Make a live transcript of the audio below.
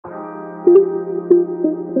Hey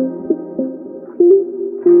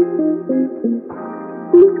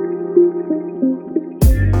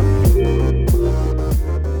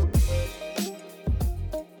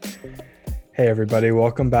everybody,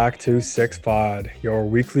 welcome back to Six Pod, your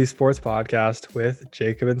weekly sports podcast with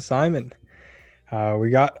Jacob and Simon.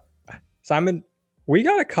 We got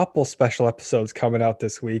a couple special episodes coming out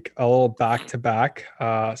this week, a little back to back.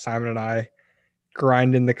 Simon and I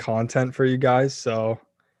grinding the content for you guys, so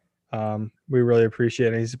we really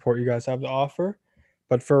appreciate any support you guys have to offer.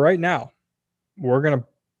 But for right now, we're gonna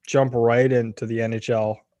jump right into the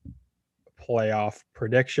NHL playoff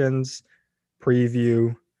predictions,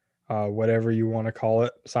 preview, whatever you want to call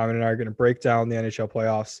it. Simon and I are going to break down the NHL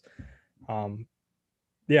playoffs.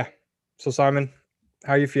 So Simon,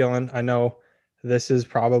 how are you feeling? I know this is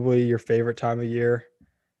probably your favorite time of year.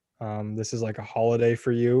 This is like a holiday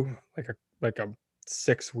for you, like a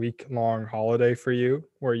 6-week long holiday for you,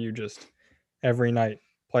 where you just every night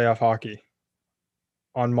playoff hockey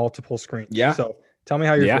on multiple screens. Yeah. So tell me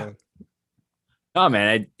how you're feeling. Oh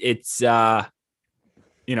man, it's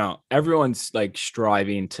everyone's like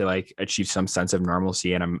striving to like achieve some sense of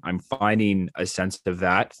normalcy, and I'm finding a sense of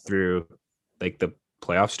that through like the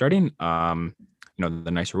playoffs starting. The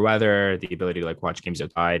nicer weather, the ability to like watch games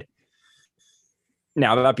outside.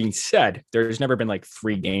 Now that being said, there's never been like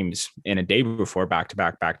 3 games in a day before back to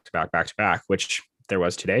back, which there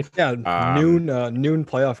was today. Yeah, noon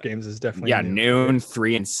playoff games is definitely noon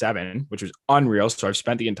 3 and 7, which was unreal. So I've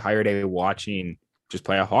spent the entire day watching just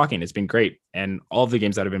playoff hockey, and it's been great. And all of the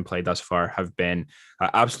games that have been played thus far have been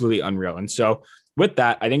absolutely unreal. And so with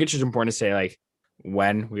that, I think it's just important to say like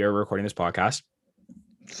when we are recording this podcast.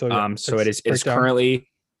 So it's currently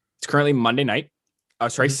Monday night.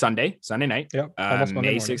 Sunday night. Yep.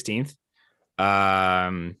 May 16th,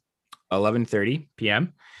 11:30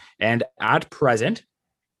 p.m. And at present,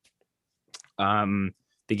 the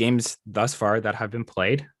games thus far that have been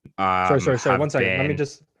played. Sorry. 1 second.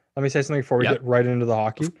 Let me say something before we get right into the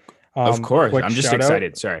hockey. Of course. I'm just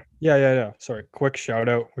excited. Sorry. Yeah. Sorry. Quick shout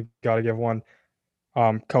out. We got to give one.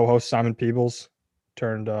 Co-host Simon Peebles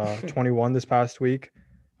turned 21 this past week.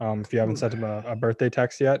 If you haven't sent him a birthday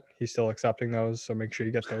text yet, he's still accepting those. So make sure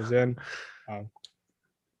you get those in. Right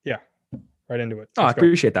into it. I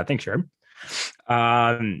appreciate that. Thanks, Sherb.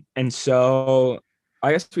 And so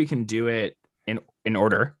I guess we can do it in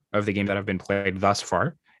order of the games that have been played thus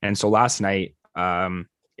far. And so last night,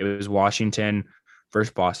 it was Washington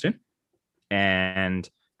versus Boston, and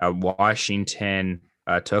Washington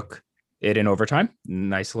took it in overtime.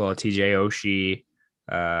 Nice little TJ Oshie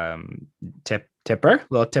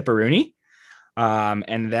little tipperoonie.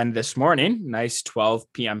 And then this morning, nice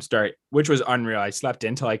 12 p.m. start, which was unreal. I slept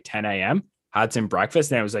in till like 10 a.m., had some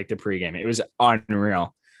breakfast, and it was like the pregame. It was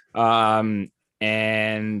unreal. And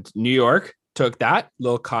New York took that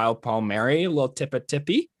little Kyle Palmieri, little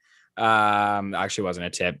tippy. Actually wasn't a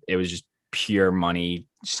tip. It was just pure money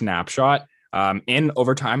snapshot in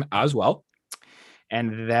overtime as well.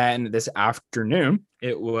 And then this afternoon,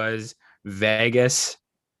 it was Vegas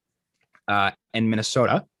and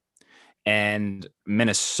Minnesota. And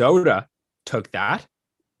Minnesota took that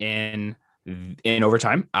in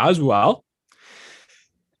overtime as well.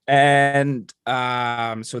 And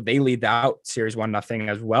so they lead that series 1-0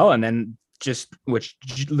 as well. And then which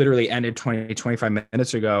literally ended 25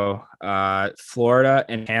 minutes ago, Florida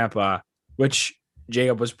and Tampa, which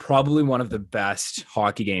Jacob was probably one of the best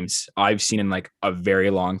hockey games I've seen in like a very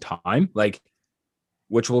long time, like,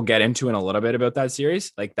 which we'll get into in a little bit about that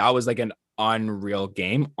series. Like that was like an unreal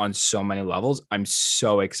game on so many levels. I'm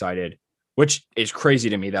so excited, which is crazy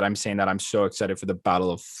to me that I'm saying that I'm so excited for the Battle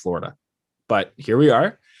of Florida, but here we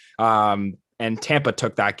are. And Tampa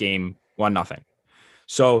took that game 1-0.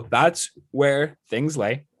 So that's where things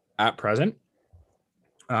lay at present.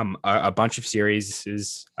 A bunch of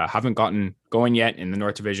series haven't gotten going yet in the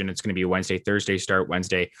North Division. It's going to be Wednesday, Thursday start.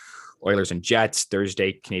 Wednesday, Oilers and Jets.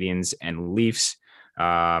 Thursday, Canadians and Leafs.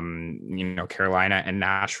 Carolina and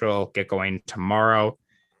Nashville get going tomorrow.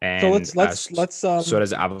 And so let's so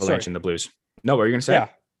does Avalanche and the Blues. No, what are you going to say? Yeah.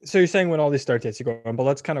 So you're saying when all these start dates are going, but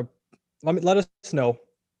let us know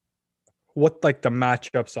what like the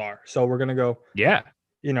matchups are. So we're going to go,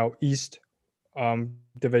 East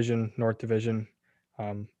Division, North Division.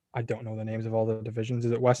 I don't know the names of all the divisions.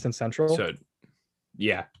 Is it West and Central? So,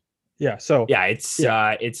 yeah. So it's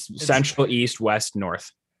Central, East, West,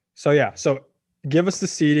 North. So give us the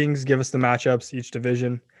seedings, give us the matchups, each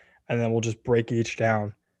division, and then we'll just break each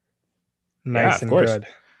down. Nice and good.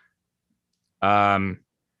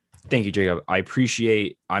 Thank you, Jacob.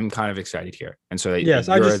 I'm kind of excited here. And so yes,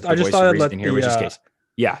 I just thought I'd let the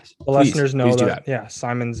listeners know that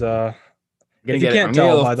Simon's If you can't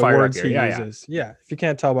tell by the words he Yeah. uses, if you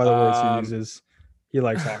can't tell by the words he uses, he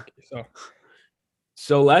likes hockey.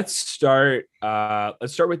 So let's start.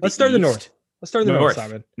 Let's start with let's start East. the North. Let's start the North,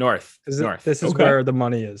 Simon. North. This is where the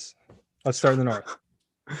money is. Let's start in the North.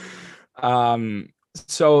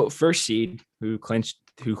 So first seed who clinched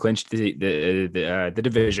the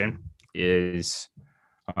division is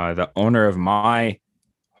the owner of my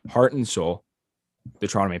heart and soul, the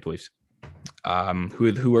Toronto Maple Leafs.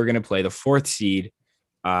 Who are going to play the fourth seed,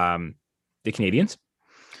 the Canadiens,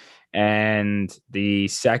 and the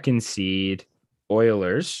second seed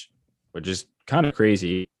Oilers, which is kind of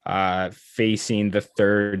crazy, facing the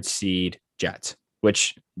third seed Jets,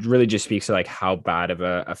 which really just speaks to like how bad of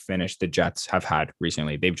a finish the Jets have had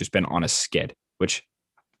recently. They've just been on a skid, which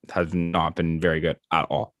has not been very good at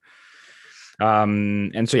all.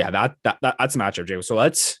 And so that's the matchup, Jay. So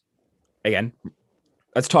let's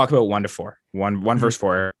talk about 1 to 4. One versus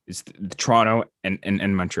 4 is the Toronto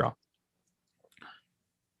and Montreal.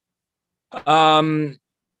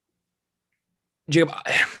 Jacob,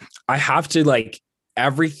 I have to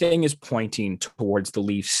everything is pointing towards the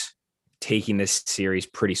Leafs taking this series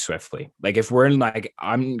pretty swiftly. Like if we're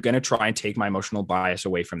I'm going to try and take my emotional bias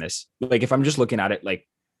away from this. Like if I'm just looking at it,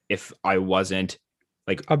 if I wasn't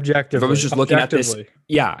objectively, if I was just looking at this,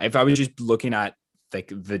 if I was just looking at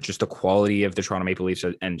the quality of the Toronto Maple Leafs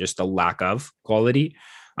and just the lack of quality,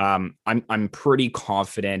 I'm pretty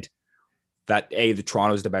confident that the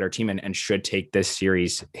Toronto is the better team and should take this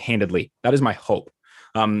series handedly. That is my hope.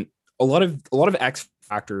 A lot of X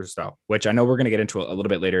factors though, which I know we're going to get into a little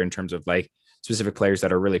bit later in terms of specific players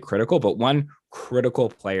that are really critical, but one critical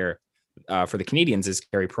player for the Canadiens is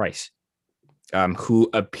Carey Price, who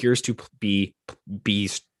appears to be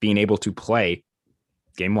being able to play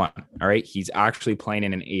game 1. All right. He's actually playing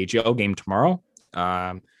in an AHL game tomorrow.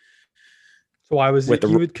 So why was it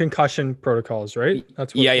with concussion protocols, right?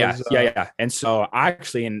 That's what yeah. And so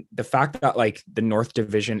actually, and the fact that the North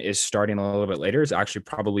Division is starting a little bit later is actually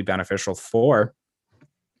probably beneficial for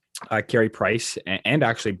Carey Price and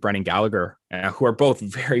actually Brendan Gallagher, who are both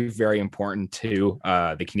very, very important to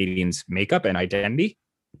the Canadiens' makeup and identity.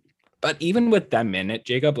 But even with them in it,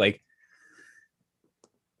 Jacob, the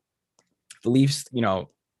Leafs, the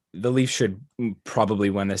Leafs should probably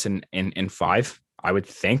win this in 5. I would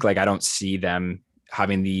think. I don't see them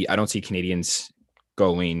having I don't see Canadiens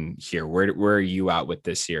going here. Where are you at with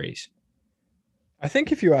this series? I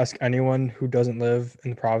think if you ask anyone who doesn't live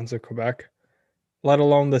in the province of Quebec, let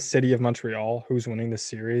alone the city of Montreal, who's winning this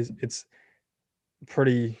series, it's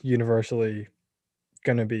pretty universally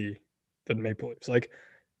going to be the Maple Leafs. Like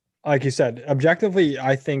you said, objectively,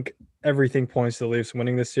 I think everything points to the Leafs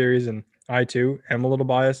winning this series, and I too am a little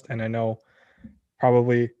biased, and I know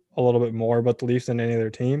probably a little bit more about the Leafs than any other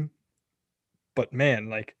team. But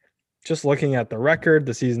man, just looking at the record,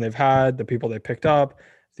 the season they've had, the people they picked up,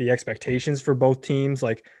 the expectations for both teams,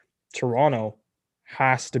 Toronto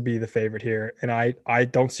has to be the favorite here. And I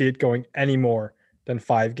don't see it going any more than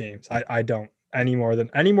 5 games. I don't. Any more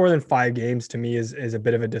than 5 games to me is a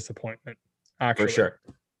bit of a disappointment, actually. For sure.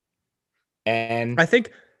 And I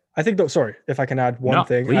think though, sorry, if I can add one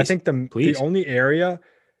thing. Please, I think the only area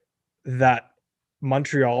that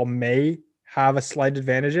Montreal may have a slight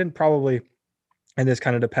advantage in, probably, and this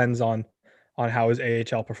kind of depends on how his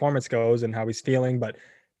AHL performance goes and how he's feeling, but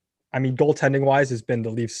I mean, goaltending wise has been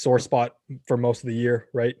the Leafs' sore spot for most of the year,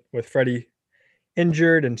 right? With Freddie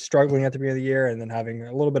injured and struggling at the beginning of the year, and then having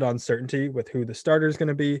a little bit of uncertainty with who the starter is going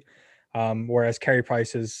to be, whereas Carey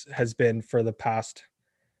Price has been for the past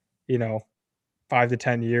 5 to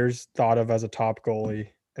 10 years thought of as a top goalie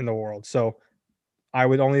in the world. So I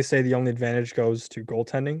would only say the only advantage goes to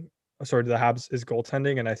goaltending. Sorry, to the Habs is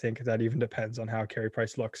goaltending, and I think that even depends on how Carey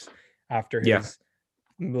Price looks after his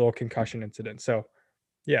little concussion incident. So,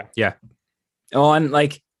 yeah. Oh, and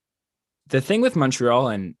the thing with Montreal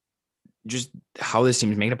and just how this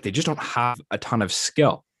team is made up, they just don't have a ton of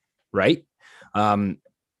skill, right?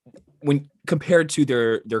 When compared to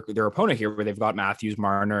their opponent here, where they've got Matthews,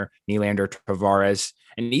 Marner, Nylander, Tavares,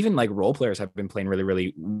 and even role players have been playing really,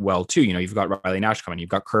 really well too. You've got Riley Nash coming, you've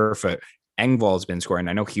got Kerfoot, Engvall's been scoring.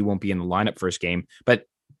 I know he won't be in the lineup first game, but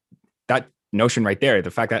that notion right there,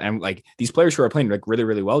 the fact that these players who are playing really,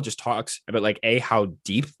 really well, just talks about how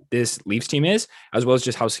deep this Leafs team is, as well as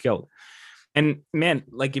just how skilled. And man,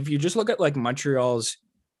 if you just look at Montreal's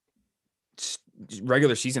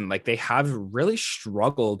regular season, they have really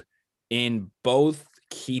struggled in both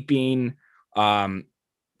keeping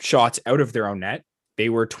shots out of their own net. They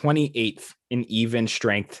were 28th in even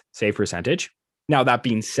strength save percentage. Now, that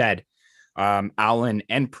being said, Allen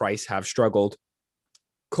and Price have struggled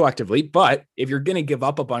collectively, but if you're going to give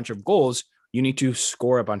up a bunch of goals, you need to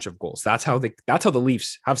score a bunch of goals. That's how the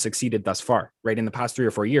Leafs have succeeded thus far, right? In the past 3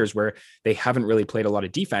 or 4 years where they haven't really played a lot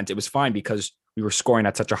of defense, it was fine because we were scoring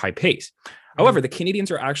at such a high pace. However, the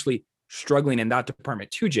Canadiens are actually struggling in that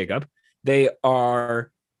department too, Jacob. They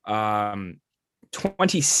are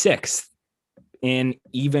 26th in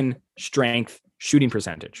even strength shooting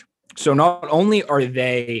percentage. So not only are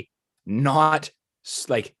they not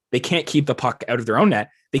like, they can't keep the puck out of their own net,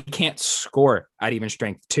 they can't score at even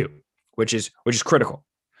strength too, which is critical.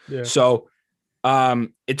 Yeah. So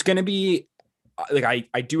it's going to be like,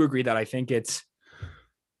 I do agree that I think it's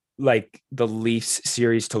like the Leafs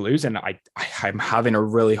series to lose. And I'm having a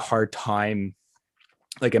really hard time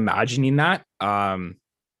like imagining that,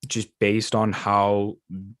 just based on how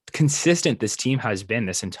consistent this team has been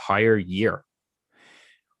this entire year.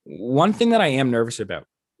 One thing that I am nervous about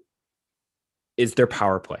is their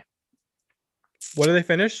power play. What do they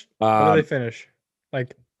finish?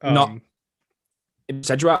 Like, not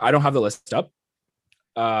Sedgwick, I don't have the list up.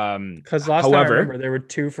 Because last time I remember they were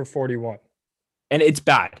 2 for 41. And it's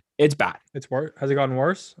bad. It's bad. It's worse. Has it gotten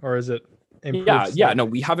worse or is it improved? Yeah. No,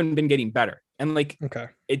 we haven't been getting better. And like, okay,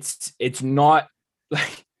 it's not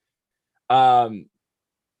like,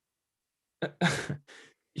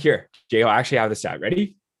 here, Jay, I actually have the stat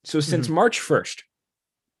ready. So since March 1st,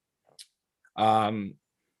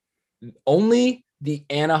 only the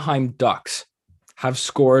Anaheim Ducks have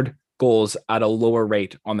scored goals at a lower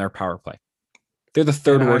rate on their power play. They're the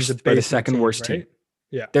third worst or the second worst team.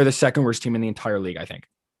 Yeah. They're the second worst team in the entire league, I think.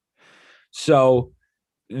 So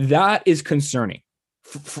that is concerning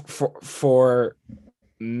for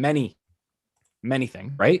many, many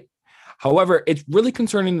things, right? However, it's really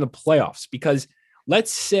concerning in the playoffs because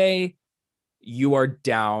let's say you are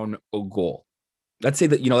down a goal. Let's say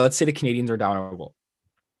the Canadiens are down a goal.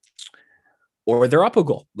 Or they're up a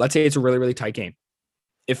goal. Let's say it's a really, really tight game.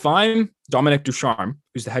 If I'm Dominic Ducharme,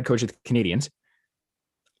 who's the head coach of the Canadiens,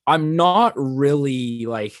 I'm not really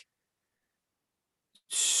like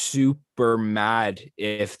super mad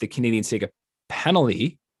if the Canadiens take a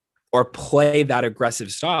penalty or play that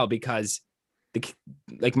aggressive style because the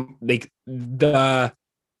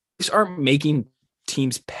Leafs aren't making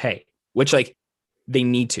teams pay, which like they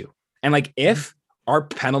need to. And like if our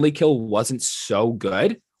penalty kill wasn't so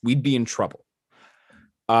good, we'd be in trouble.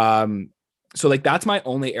 So like that's my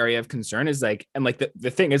only area of concern is like, and like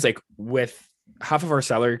the thing is like with half of our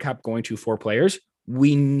salary cap going to 4 players,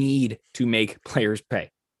 we need to make players pay.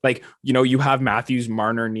 Like, you know, you have Matthews,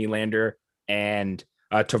 Marner, Nylander, and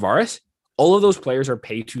Tavares. All of those players are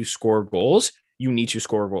paid to score goals. You need to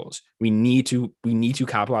score goals. We need to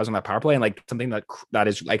capitalize on that power play. And like something that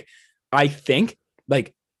is like, I think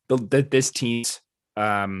like this team's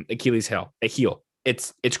Achilles heel.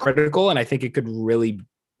 It's critical. And I think it could really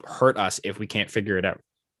hurt us if we can't figure it out.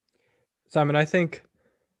 Simon, I think,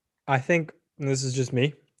 and this is just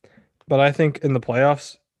me, but I think in the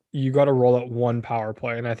playoffs, you got to roll out one power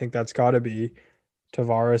play. And I think that's got to be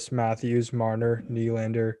Tavares, Matthews, Marner,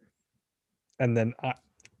 Nylander, and then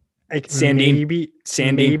Sandy,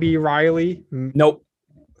 maybe Riley. Nope.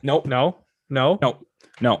 No.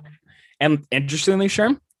 And interestingly,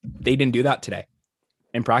 Sherm, they didn't do that today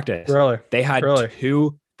in practice. Really? They had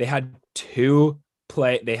two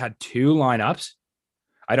lineups.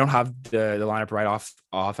 I don't have the lineup right off.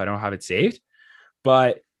 I don't have it saved,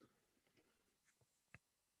 but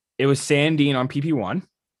it was Sandin on PP1.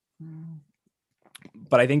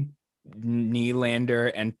 But I think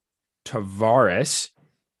Nylander and Tavares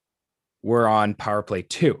were on power play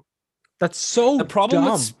 2. That's so the problem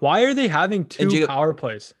dumb. Why are they having 2 power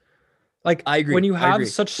plays? Like, I agree. When you have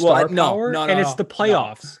such star power and it's the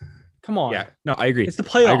playoffs. Come on. Yeah, no, I agree. It's the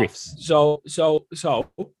playoffs.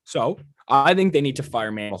 So I think they need to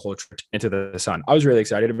fire Manuel Holtz into the sun. I was really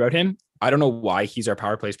excited about him. I don't know why he's our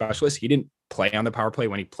power play specialist. He didn't play on the power play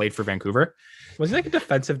when he played for Vancouver. Was he like a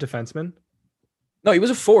defensive defenseman? No, he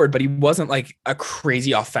was a forward, but he wasn't like a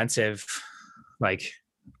crazy offensive, like he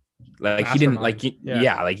didn't like,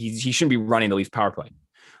 like he shouldn't be running the Leafs power play.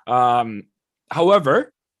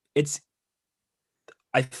 However,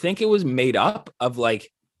 I think it was made up of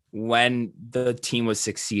like when the team was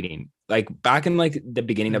succeeding, like back in like the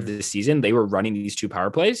beginning of the season, they were running these 2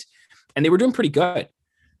 power plays and they were doing pretty good.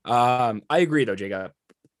 I agree though, Jacob,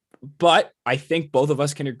 but I think both of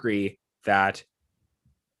us can agree that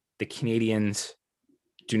the Canadiens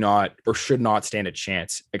do not or should not stand a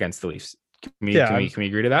chance against the Leafs. Can we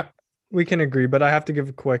agree to that? We can agree, but I have to give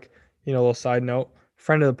a quick, little side note.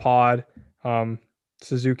 Friend of the pod,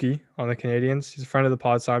 Suzuki on the Canadiens. He's a friend of the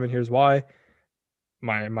pod, Simon. Here's why.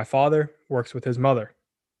 My father works with his mother.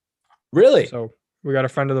 Really? So we got a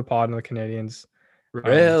friend of the pod on the Canadiens.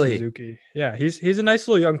 Really? Suzuki. Yeah, he's a nice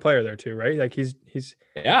little young player there too, right? Like he's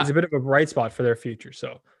Yeah. a bit of a bright spot for their future. So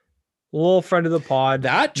a little friend of the pod.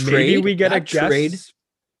 That Maybe trade, we get a that trade. guest,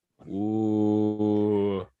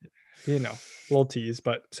 Ooh. a little tease,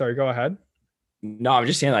 but sorry, go ahead. No, I'm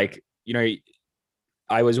just saying, like,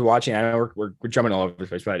 I was watching. I know we're jumping all over the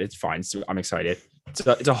place, but it's fine. So I'm excited.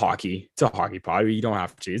 It's a hockey pod. You don't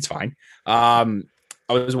have to. It's fine. I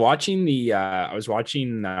was watching the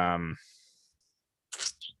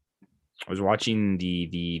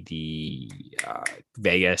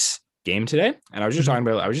Vegas game today, and I was just talking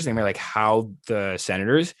about. I was just thinking about like how the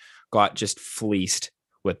Senators got just fleeced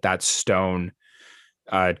with that Stone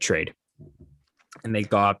trade, and they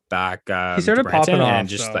got back. He started popping off, and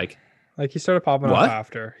just though. Like he started popping off what?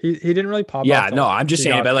 after. He didn't really pop off. Yeah, no, I'm just he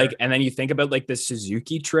saying, got but there. like, and then you think about like the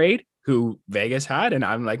Suzuki trade who Vegas had, and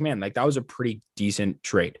I'm like, man, like that was a pretty decent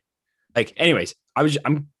trade. Like, anyways,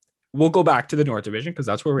 we'll go back to the North Division because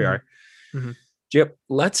that's where we are. Mhm. Yep.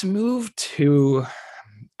 Let's move to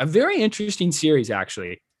a very interesting series,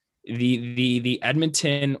 actually. The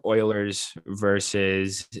Edmonton Oilers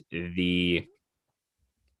versus the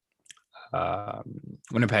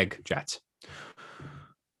Winnipeg Jets.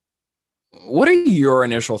 What are your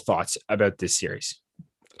initial thoughts about this series?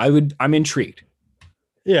 I'm intrigued.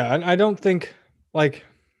 Yeah, and I don't think I'm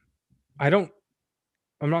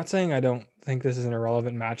not saying I don't think this is an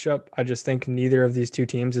irrelevant matchup. I just think neither of these two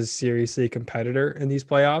teams is seriously a competitor in these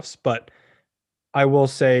playoffs. But I will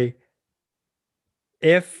say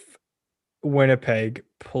if Winnipeg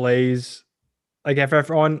plays, like if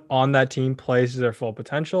everyone on that team plays to their full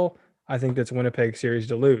potential, I think that's Winnipeg series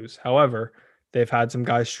to lose. However, they've had some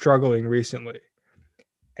guys struggling recently,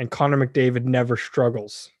 and Connor McDavid never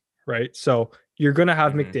struggles, right? So you're going to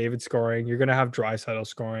have McDavid scoring, you're going to have Draisaitl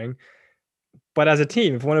scoring. But as a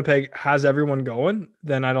team, if Winnipeg has everyone going,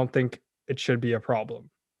 then I don't think it should be a problem.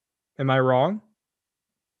 Am I wrong?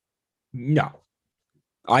 No.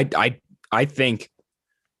 I think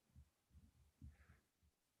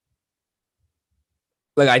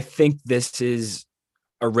this is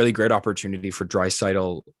a really great opportunity for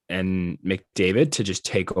Draisaitl and McDavid to just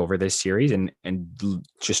take over this series and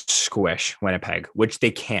just squish Winnipeg, which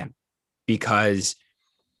they can, because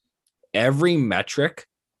every metric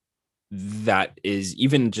that is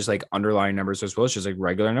even just like underlying numbers as well as just like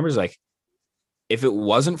regular numbers, like if it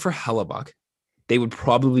wasn't for Hellebuck, they would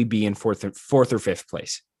probably be in fourth or fifth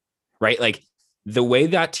place, right? Like the way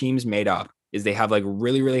that team's made up is they have like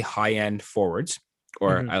really, really high end forwards,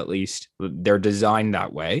 or at least they're designed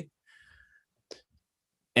that way.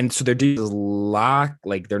 And so they're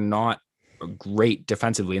they're not great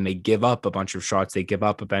defensively, and they give up a bunch of shots. They give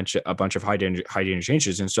up a bunch of high danger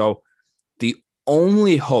changes. And so the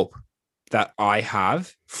only hope that I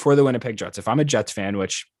have for the Winnipeg Jets, if I'm a Jets fan,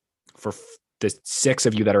 which for the 6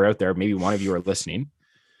 of you that are out there, maybe one of you are listening,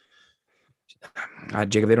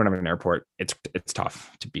 Jacob, they don't have an airport. It's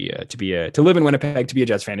tough to live in Winnipeg, to be a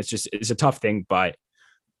Jets fan. It's a tough thing, but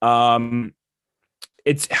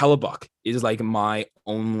it's Hellebuck is like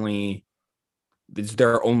it's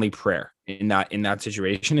their only prayer in that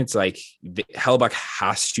situation. It's like Hellebuck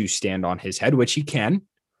has to stand on his head, which he can,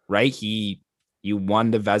 right? You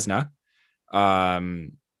won the Vezina.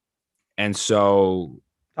 And so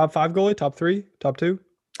top 5 goalie, top 3, top 2.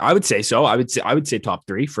 I would say so. I would say top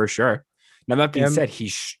 3 for sure. Now that being said,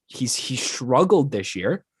 he's struggled this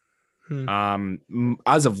year,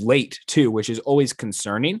 as of late too, which is always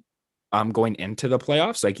concerning. Going into the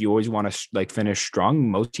playoffs, like you always want to like finish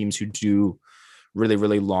strong. Most teams who do really,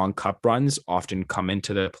 really long cup runs often come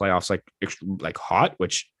into the playoffs like hot,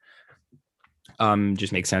 which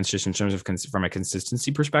just makes sense just in terms of from a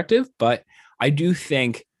consistency perspective. But I do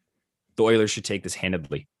think the Oilers should take this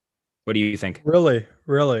handedly. What do you think? Really?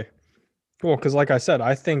 Well, because like I said,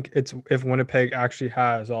 I think it's if Winnipeg actually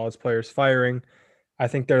has all its players firing, I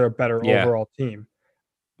think they're a better overall team.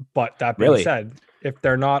 But that being said, if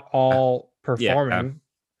they're not all performing,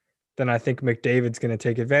 then I think McDavid's going to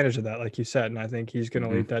take advantage of that, like you said, and I think he's going to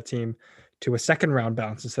lead that team to a second round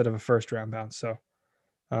bounce instead of a first round bounce. So,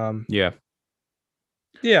 yeah,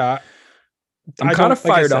 I'm kind of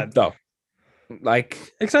fired up though.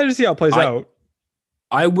 Like excited to see how it plays out.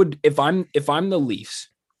 I would if I'm the Leafs.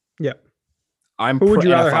 Yeah. Who would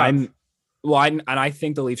you rather have? I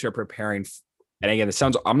think the Leafs are preparing. And again,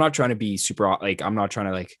 I'm not trying to be super, like, I'm not trying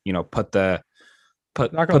to like, put the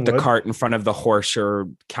cart in front of the horse or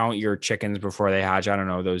count your chickens before they hatch. I don't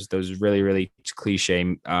know, those really, really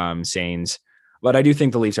cliche sayings. But I do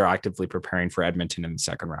think the Leafs are actively preparing for Edmonton in the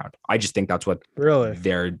second round. I just think that's what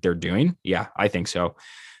they're doing. Yeah, I think so.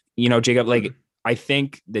 Jacob, like, I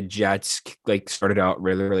think the Jets like started out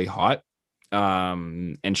really, really hot.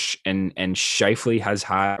 And Scheifele has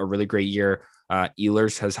had a really great year.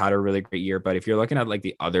 Ehlers has had a really great year. But if you're looking at like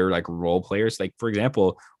the other like role players, like for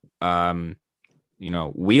example,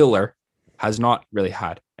 Wheeler has not really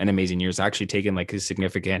had an amazing year. It's actually taken like a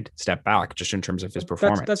significant step back just in terms of his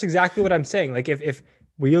performance. That's exactly what I'm saying. Like if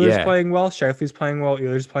Wheeler's playing well, Scheifele's playing well,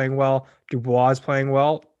 Ehlers playing well, Dubois is playing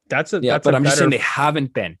well, that's but I'm just saying they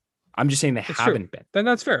haven't been. I'm just saying they haven't been. Then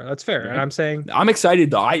that's fair. That's fair. Right? And I'm saying I'm excited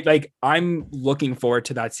though. I'm looking forward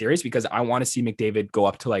to that series because I want to see McDavid go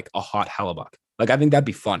up to like a hot Hellebuck. Like I think that'd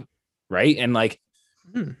be fun, right? And like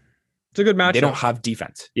it's a good match. They don't have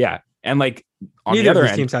defense. Yeah. And like on neither the other of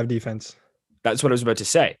these end, teams have defense. That's what I was about to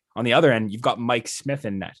say. On the other end, you've got Mike Smith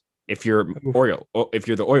in net. If you're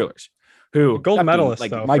the Oilers, who gold medalist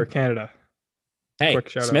like though for Canada. Hey,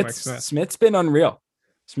 Smith's been unreal.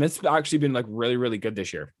 Smith's actually been like really, really good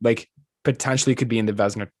this year. Like potentially could be in the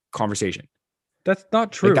Vezina conversation. That's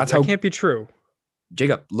not true. That can't be true.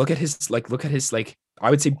 Jacob, look at his I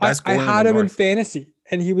would say best goal. I had him in fantasy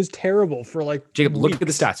and he was terrible for like Jacob, weeks. Look at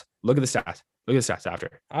the stats. Look at the stats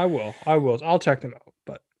after. I will. I'll check them out.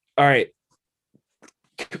 But all right.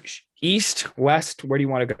 East, West, where do you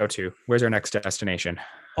want to go to? Where's our next destination?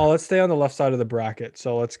 Oh, let's stay on the left side of the bracket.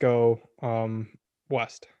 So let's go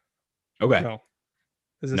West. Okay. No.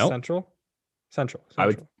 Is this Central? Central. I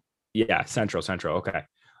would Central. Okay.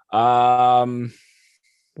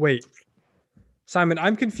 Wait. Simon,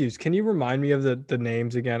 I'm confused. Can you remind me of the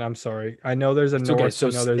names again? I'm sorry. I know there's a north.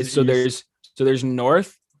 Okay. So there's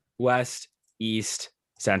north, west, east,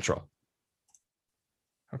 central.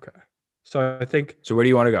 Okay. So I think. So where do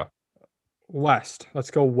you want to go? West.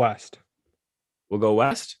 Let's go west. We'll go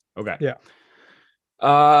west. Okay. Yeah.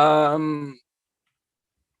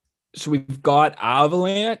 So we've got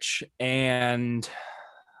Avalanche and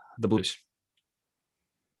the Blues.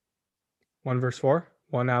 1 versus 4.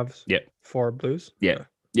 1 Avs. Yeah. 4 Blues. Yeah.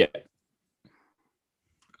 Okay.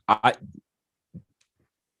 Yeah.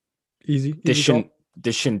 Easy. This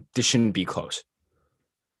shouldn't be close.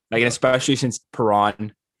 Like, especially since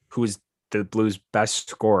Perron, who is the Blues' best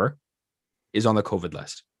scorer, is on the COVID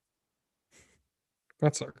list.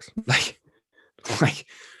 That sucks. Like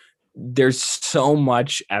there's so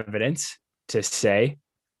much evidence to say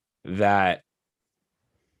that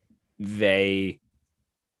they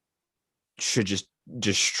should just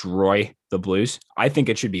destroy the Blues. I think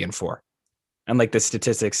it should be in 4. And like the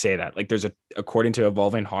statistics say that, like according to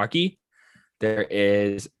Evolving Hockey, there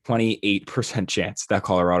is 28% chance that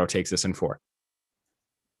Colorado takes this in 4.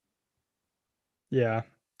 Yeah.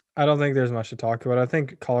 I don't think there's much to talk about. I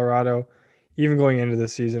think Colorado, even going into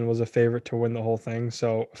this season, was a favorite to win the whole thing.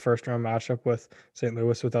 So first round matchup with St.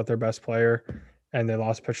 Louis without their best player, and they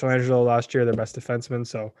lost Pietrangelo last year, their best defenseman.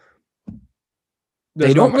 So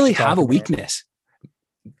they don't really have a weakness.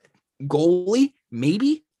 Goalie,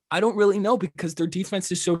 maybe. I don't really know because their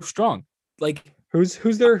defense is so strong. Like who's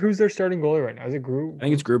their starting goalie right now? Is it Grubauer? I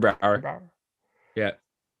think it's Grubauer. Yeah.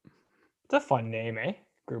 It's a fun name, eh?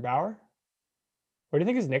 Grubauer. What do you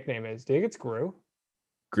think his nickname is? Do you think it's Gru?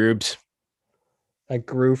 Grubes. Like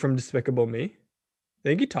Gru from Despicable Me? I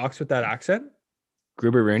think he talks with that accent.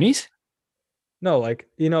 Gruber Rooney's? No, like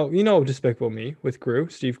you know Despicable Me with Gru,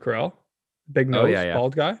 Steve Carell, big nose,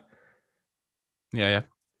 bald guy. Yeah.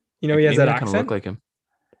 You know he has that accent. Look like him.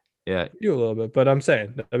 Yeah, you do a little bit, but I'm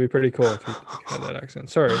saying that'd be pretty cool if he had that accent.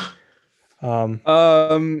 Sorry. No,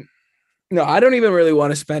 I don't even really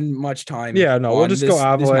want to spend much time. Yeah, no, we'll just go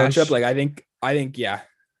Avalanche. This matchup. Like I think, yeah.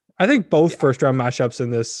 I think both first round matchups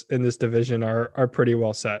in this division are pretty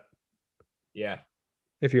well set. Yeah.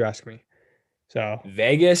 If you ask me. So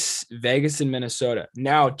Vegas and Minnesota.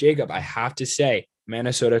 Now, Jacob, I have to say,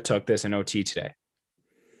 Minnesota took this in OT today.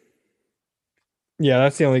 Yeah,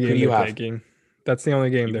 that's the only game they're taking. That's the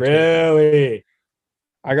only game they're taking. Really?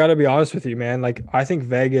 I got to be honest with you, man. Like, I think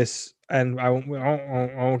Vegas, and I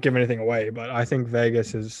won't give anything away, but I think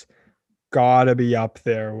Vegas has got to be up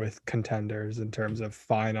there with contenders in terms of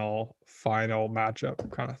final matchup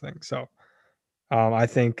kind of thing. So I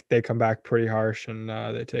think they come back pretty harsh and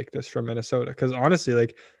they take this from Minnesota. Because honestly,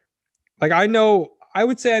 like I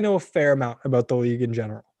would say I know a fair amount about the league in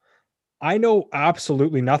general. I know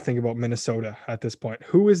absolutely nothing about Minnesota at this point.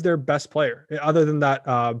 Who is their best player other than that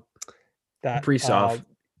Kaprizov?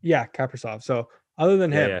 Kaprizov. So other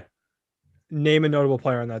than him, name a notable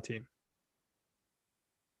player on that team.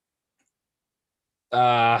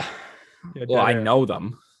 Well, I know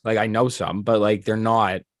them. Like I know some, but like they're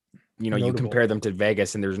not. Notable. You compare them to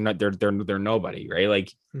Vegas, and they're nobody, right?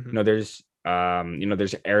 Like there's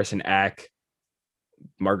there's Harrison Ek,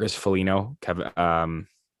 Marcus Foligno, Kevin,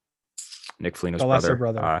 Nick Foligno's brother. The lesser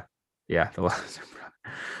brother.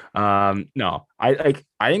 No, I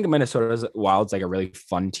think Minnesota's Wild's like a really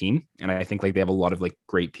fun team, and I think like they have a lot of like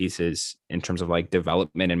great pieces in terms of like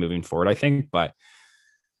development and moving forward. I think, but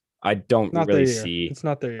I don't Not their really year. see. It's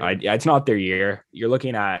not their year. It's not their year. You're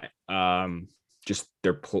looking at just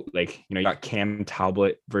their like you got Cam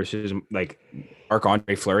Talbot versus like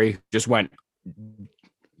Marc-Andre Fleury just went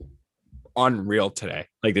unreal today.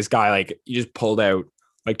 Like this guy, like he just pulled out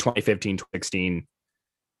like 2015, 2016.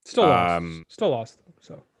 Still lost. Still lost.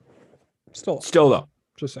 So still lost. Still though.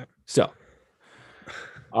 Just saying. Still.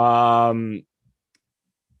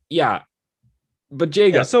 Yeah. But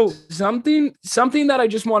Jacob, yeah, so something that I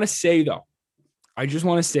just want to say though. I just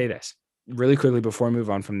want to say this really quickly before we move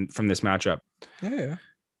on from this matchup. Yeah.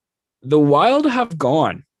 The Wild have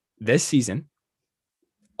gone this season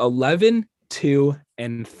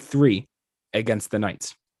 11-2-3 against the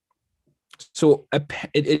Knights. So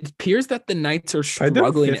it appears that the Knights are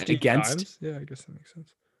struggling against. Times? Yeah, I guess that makes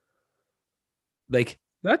sense. Like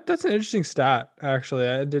that's an interesting stat. Actually,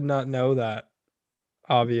 I did not know that.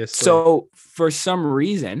 Obviously. So for some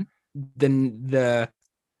reason, the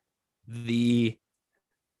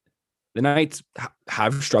Knights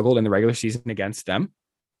have struggled in the regular season against them.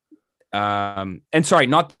 And sorry,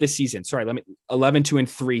 not this season. Sorry,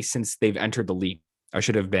 11-2-3 since they've entered the league. I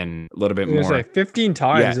should have been a little bit more. Say 15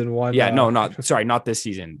 times in one. Yeah, no, not this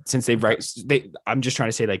season. Since I'm just trying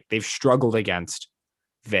to say like they've struggled against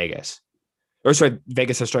Vegas. Or sorry,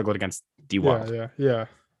 Vegas has struggled against D Wild. Yeah.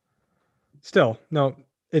 Still, no,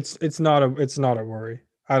 it's not a worry.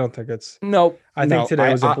 I don't think it's. No, I think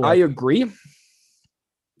today was a blip. I agree.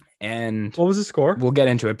 And what was the score? We'll get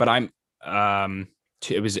into it, but it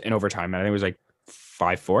was in overtime. I think it was like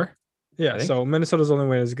 5-4. Yeah, so Minnesota's only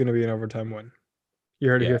win is going to be an overtime win. You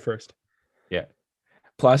heard it here first. Yeah.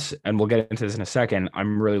 Plus, and we'll get into this in a second,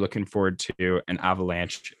 I'm really looking forward to an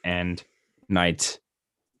Avalanche and Knights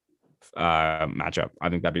matchup. I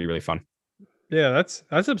think that'd be really fun. Yeah, that's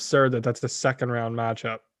absurd that's the second round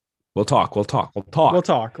matchup. We'll talk. Let's go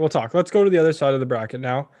to the other side of the bracket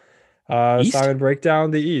now. Simon, break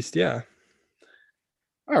down the East. Yeah.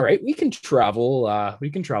 All right, we can travel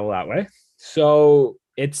that way. So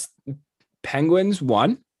it's Penguins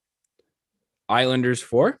 1, Islanders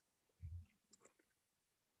 4. Do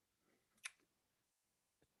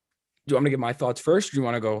you want me to give my thoughts first, or do you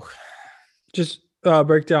want to go? Just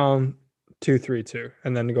break down 2-3-2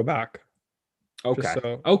 and then go back. Okay.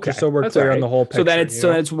 Just so we're clear on the whole picture. So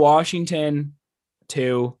then it's Washington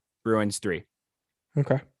 2, Bruins 3.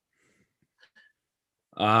 Okay.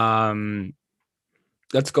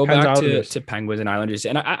 Let's go back to Penguins and Islanders.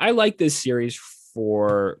 And I like this series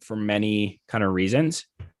for many kind of reasons.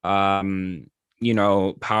 Power,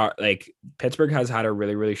 like Pittsburgh has had a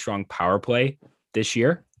really, really strong power play this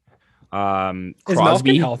year. Crosby, is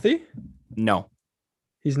Malkin healthy? No.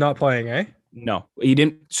 He's not playing, eh? No, he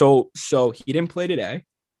didn't. So he didn't play today.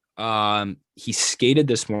 He skated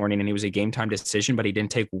this morning and he was a game time decision, but he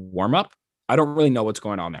didn't take warm up. I don't really know what's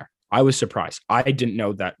going on there. I was surprised. I didn't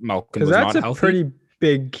know that Malkin was not healthy. That's a pretty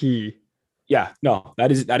big key. Yeah, no,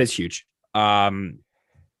 that is huge. And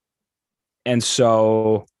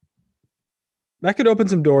so that could open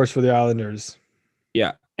some doors for the Islanders.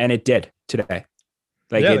 Yeah, and it did today.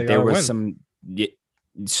 Like there was some.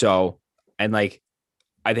 So and like,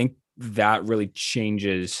 I think that really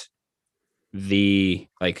changes the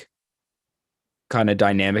like kind of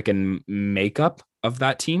dynamic and makeup of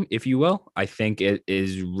that team, if you will. I think it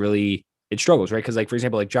struggles, right? Because like, for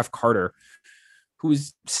example, like Jeff Carter,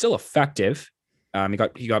 who's still effective.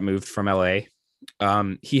 He got moved from LA.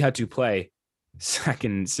 He had to play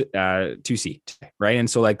second 2C, right? And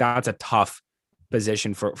so like that's a tough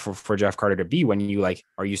position for Jeff Carter to be when you like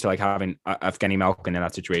are used to like having Evgeny Malkin in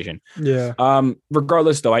that situation. Yeah.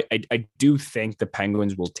 Regardless, though, I do think the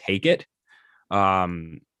Penguins will take it.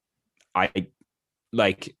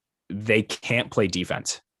 They can't play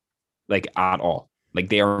defense like at all. Like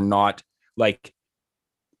they are not like.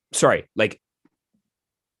 Sorry, like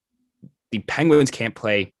the Penguins can't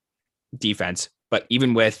play defense, but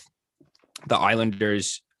even with the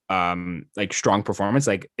Islanders like strong performance,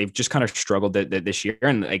 like they've just kind of struggled this year.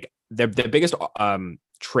 And like the biggest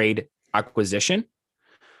trade acquisition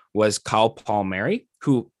was Kyle Palmieri,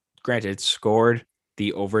 who granted scored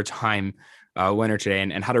the overtime winner today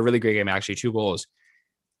and had a really great game, actually 2 goals.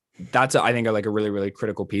 That's I think like a really, really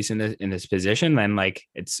critical piece in this position. Then like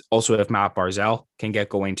it's also if Matt Barzal can get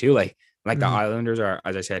going too, like the Islanders are,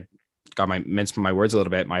 as I said, got my minced my words a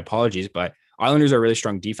little bit. My apologies, but Islanders are a really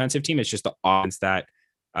strong defensive team. It's just the odds that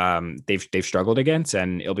they've struggled against,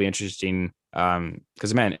 and it'll be interesting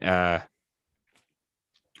because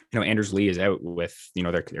Anders Lee is out with,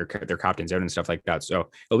 their captains out and stuff like that. So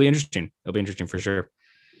it'll be interesting. It'll be interesting for sure.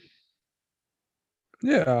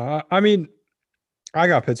 Yeah, I mean, I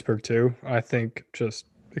got Pittsburgh too. I think just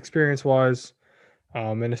experience wise,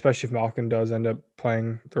 and especially if Malkin does end up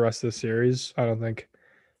playing the rest of the series, I think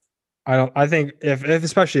if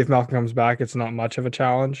especially if Malkin comes back, it's not much of a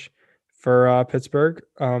challenge for Pittsburgh.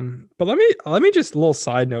 But let me just a little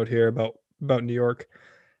side note here about New York.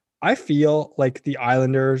 I feel like the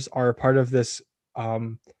Islanders are a part of this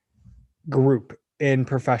group in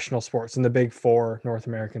professional sports in the big four North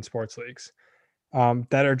American sports leagues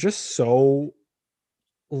that are just so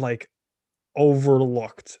like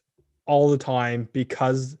overlooked all the time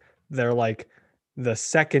because they're like the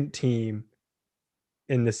second team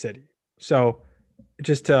in the city. So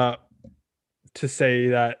just to say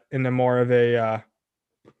that in a more of a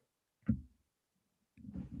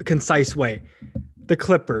concise way, the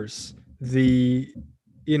Clippers, the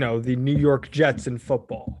New York Jets in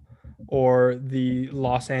football, or the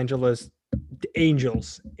Los Angeles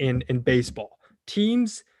Angels in baseball,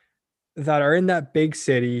 teams that are in that big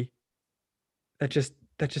city that just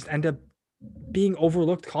end up being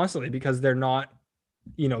overlooked constantly because they're not,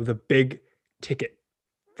 the big ticket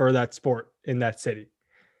for that sport in that city.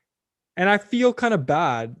 And I feel kind of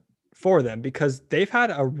bad for them because they've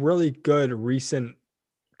had a really good recent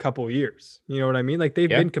couple years. You know what I mean? Like they've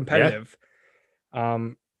been competitive.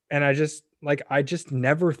 And I just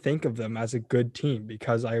never think of them as a good team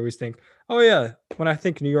because I always think, oh yeah, when I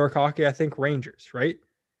think New York hockey, I think Rangers, right?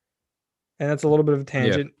 And that's a little bit of a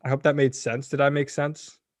tangent. I hope that made sense. Did I make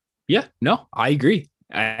sense? Yeah, no, I agree.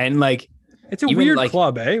 And like, it's a weird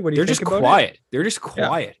club, eh? When you they're think just about quiet. it. They're just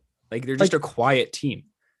quiet. Yeah. Like they're just a quiet team.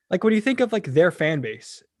 Like when you think of like their fan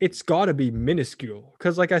base, it's got to be minuscule.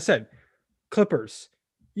 Because like I said, Clippers,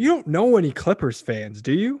 you don't know any Clippers fans,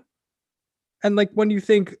 do you? And like when you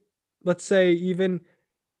think, let's say even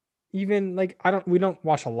like we don't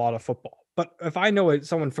watch a lot of football. But if I know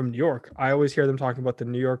someone from New York, I always hear them talking about the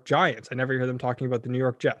New York Giants. I never hear them talking about the New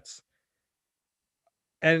York Jets.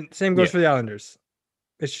 And same goes for the Islanders.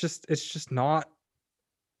 It's just not.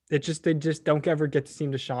 They just don't ever get to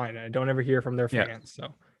seem to shine. And I don't ever hear from their fans.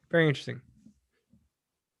 So very interesting.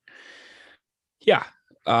 Yeah.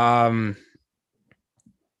 You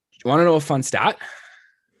want to know a fun stat?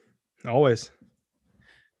 Always.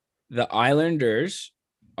 The Islanders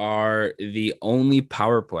are the only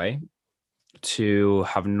power play to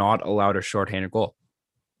have not allowed a shorthanded goal.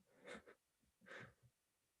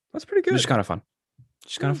 That's pretty good. It's just kind of fun.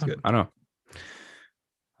 Good. I don't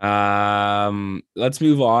know. Let's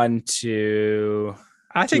move on to.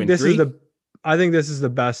 I think this is the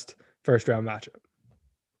best first round matchup.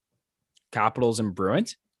 Capitals and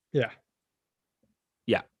Bruins. Yeah,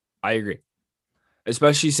 I agree.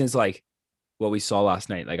 Especially since like what we saw last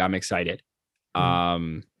night. Like I'm excited.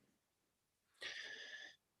 Who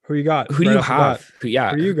you got? Who do you have? Who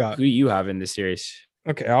do you got? Who do you have in this series?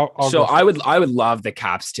 Okay, so I would love the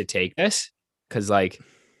Caps to take this because like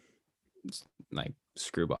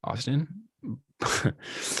screw Boston. But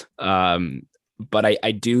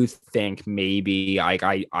I do think maybe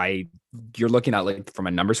you're looking at like from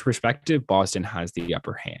a numbers perspective, Boston has the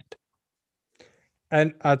upper hand.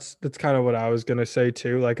 And that's kind of what I was gonna say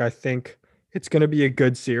too. Like I think it's gonna be a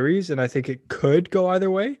good series, and I think it could go either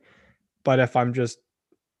way. But if I'm just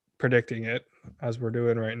predicting it as we're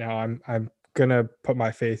doing right now, I'm gonna put my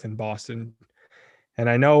faith in Boston. And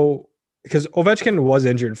I know because Ovechkin was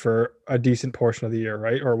injured for a decent portion of the year,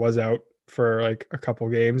 right? Or was out for like a couple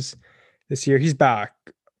games this year. He's back,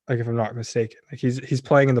 like if I'm not mistaken. Like he's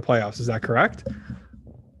playing in the playoffs. Is that correct?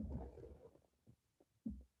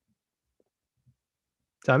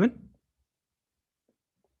 Simon?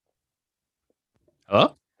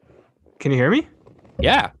 Hello? Can you hear me?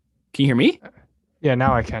 Yeah. Can you hear me? Yeah,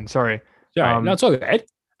 now I can. Sorry. No, it's all good.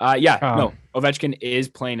 No, Ovechkin is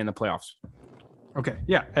playing in the playoffs. Okay.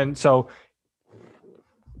 Yeah. And so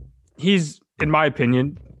he's, in my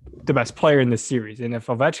opinion, the best player in this series. And if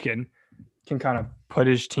Ovechkin can kind of put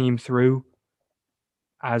his team through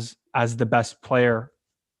as the best player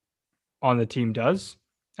on the team does,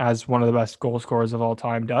 as one of the best goal scorers of all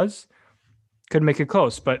time does, could make it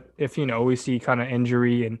close. But if, we see kind of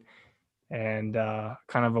injury and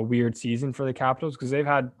kind of a weird season for the Capitals, because they've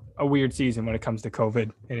had a weird season when it comes to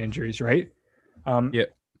COVID and injuries, right?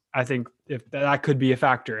 I think if that could be a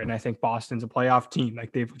factor. And I think Boston's a playoff team.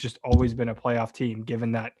 Like they've just always been a playoff team,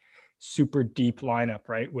 given that super deep lineup,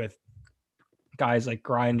 right? With guys like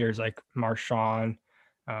grinders, like Marchand,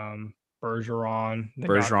 Bergeron,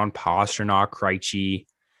 Pastrnak, Krejci.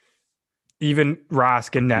 Even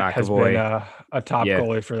Rask and Net McAvoy has been a top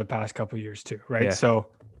goalie for the past couple of years too, right? Yeah. So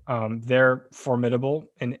They're formidable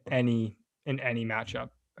in any matchup.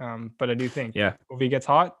 But I do think Ovi gets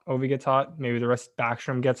hot. Maybe the rest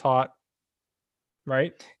Backstrom gets hot.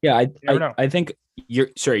 Right? Yeah, I think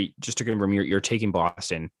just to confirm, you're taking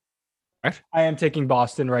Boston. Right? I am taking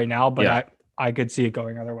Boston right now, but I could see it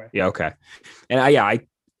going other way. Yeah, okay. And I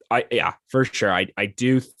for sure. I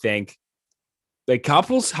do think like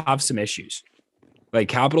Capitals have some issues. Like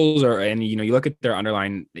Capitals are, and you look at their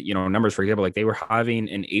underlying, numbers, for example, like they were having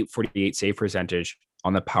an .848 save percentage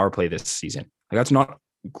on the power play this season. Like that's not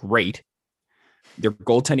great. Their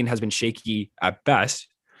goaltending has been shaky at best.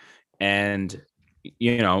 And,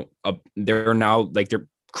 they're now like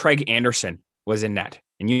Craig Anderson was in net,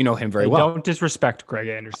 and you know him very well. Don't disrespect Craig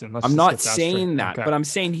Anderson. I'm not saying that, but I'm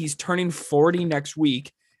saying he's turning 40 next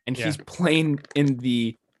week, and he's playing in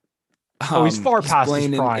the. He's far past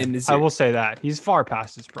his prime. I will say that he's far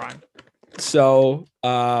past his prime. So,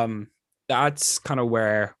 that's kind of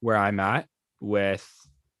where I'm at with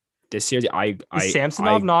this series. Is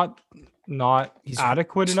Samsonov not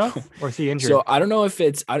adequate enough, or is he injured? So I don't know if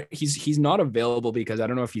he's not available because I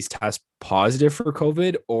don't know if he's test positive for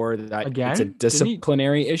COVID or that it's a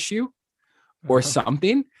disciplinary issue or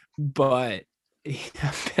something, but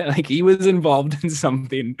he was involved in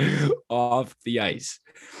something off the ice.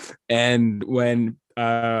 And when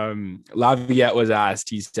Laviolette was asked,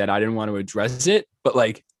 he said, I didn't want to address it, but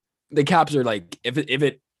like the Caps are like, if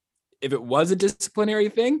it was a disciplinary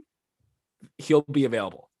thing, he'll be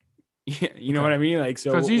available. You know what I mean? Like,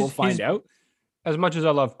 so we'll find out. As much as I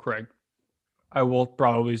love Craig, I will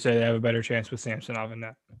probably say they have a better chance with Samsonov in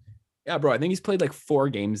that. Yeah, bro. I think he's played like 4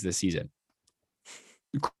 games this season.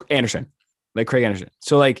 Anderson, like Craig Anderson.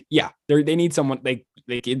 So like, yeah, they need someone like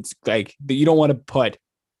it's like you don't want to put.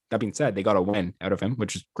 That being said, they got a win out of him,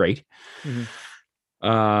 which is great.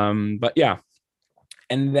 Mm-hmm. But yeah,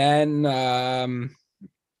 and then let's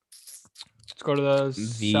go to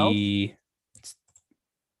the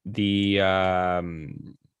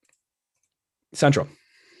Central.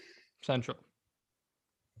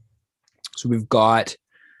 So we've got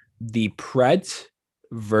the Preds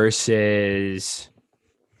versus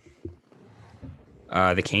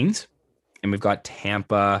the Kings, and we've got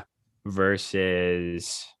Tampa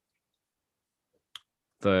versus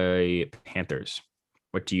the Panthers.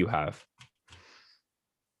 What do you have?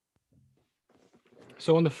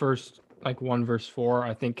 So in the first 1 versus 4,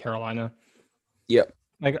 I think Carolina. Yep.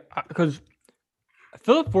 Because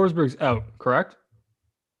Philip Forsberg's out, correct?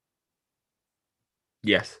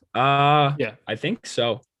 Yes. I think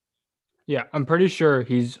so. Yeah, I'm pretty sure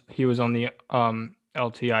he was on the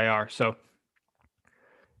LTIR. So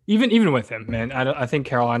even with him, man, I think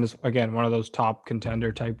Carolina's again one of those top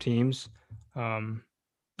contender type teams.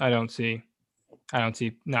 I don't see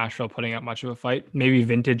Nashville putting up much of a fight. Maybe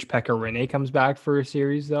vintage Pekka Rinne comes back for a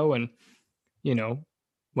series though, and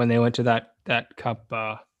when they went to that cup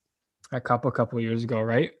a couple of years ago,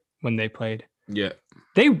 right? When they played. Yeah.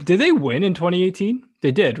 Did they win in 2018?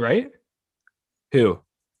 They did, right? Who?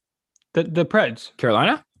 The Preds.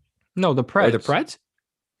 Carolina? No, the Preds. The Preds?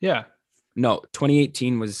 Yeah. No,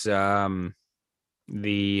 2018 was that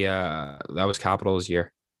was Capitals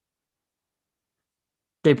year.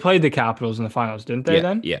 They played the Capitals in the finals, didn't they?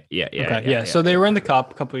 Yeah. Yeah. So they were in the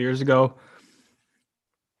cup a couple of years ago.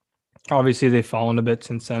 Obviously, they've fallen a bit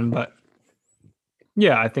since then, but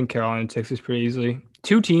yeah, I think Carolina takes this pretty easily.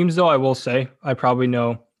 2 teams, though, I will say I probably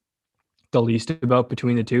know the least about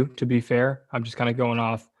between the two. To be fair, I'm just kind of going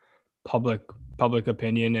off public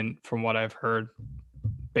opinion and from what I've heard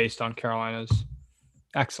based on Carolina's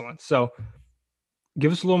excellence. So,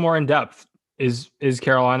 give us a little more in depth. Is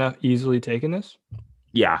Carolina easily taking this?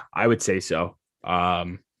 Yeah, I would say so.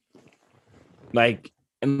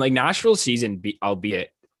 Nashville's season, albeit,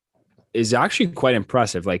 is actually quite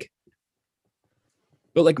impressive. But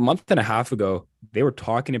a month and a half ago, they were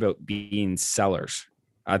talking about being sellers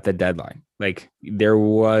at the deadline. There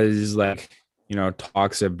was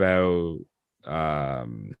talks about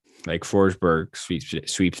Forsberg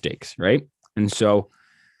sweepstakes, right? And so,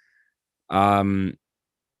 they've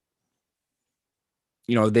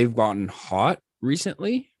gotten hot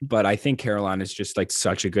recently, but I think Carolina is just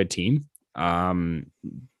such a good team.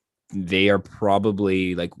 They are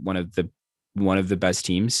probably one of the best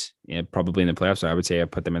teams, probably in the playoffs. So I would say I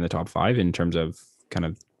put them in the top 5 in terms of kind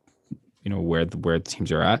of, where the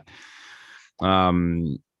teams are at.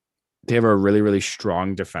 They have a really, really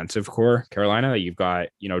strong defensive core, Carolina. You've got,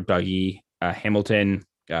 Dougie, Hamilton,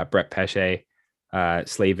 Brett Pesce,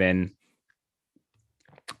 Slavin,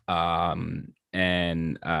 and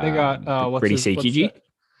they got Brady Sekiji.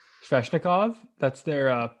 Sveshnikov. That's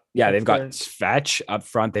their Yeah, they've That's got Svetch up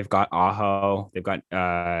front. They've got Aho. They've got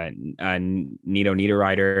Nito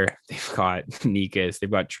Niederreiter. They've got Nikas.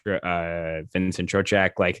 They've got Vincent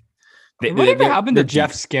Trocek. Like, whatever happened to they're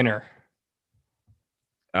Jeff deep. Skinner?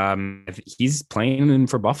 He's playing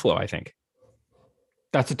for Buffalo, I think.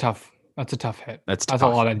 That's a tough hit. That's a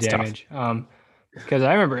lot of damage. Because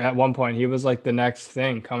I remember at one point he was like the next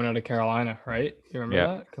thing coming out of Carolina, right? You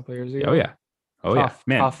remember that a couple of years ago? Oh yeah,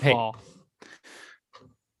 man. Tough fall.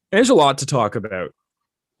 There's a lot to talk about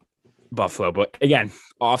Buffalo, but again,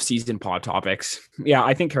 off-season pod topics. Yeah,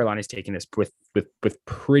 I think Carolina's taking this with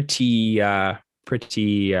pretty. I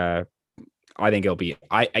think it'll be.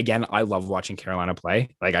 I love watching Carolina play.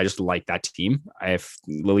 Like, I just like that team. If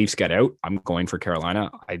the Leafs get out, I'm going for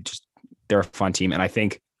Carolina. They're a fun team, and I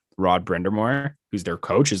think Rod Brind'Amour, who's their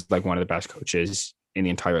coach, is like one of the best coaches in the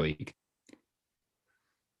entire league.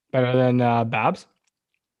 Better than Babs?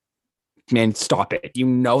 Man, stop it. You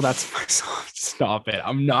know that's stop it.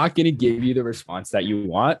 I'm not going to give you the response that you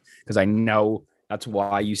want because I know that's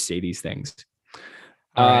why you say these things.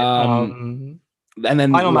 All right. And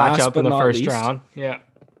then final matchup in the first round. Yeah.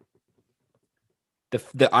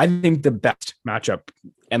 I think the best matchup,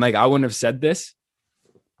 and like I wouldn't have said this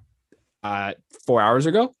 4 hours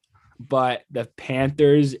ago, but the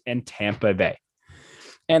Panthers and Tampa Bay.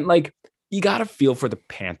 And like, you got to feel for the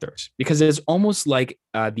Panthers because it's almost like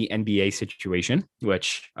the NBA situation,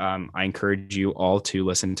 which I encourage you all to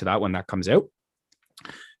listen to that when that comes out,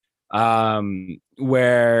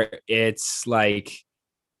 where it's like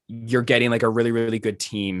you're getting like a really, really good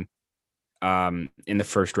team in the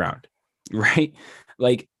first round, right?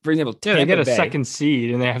 Like, for example, they get a second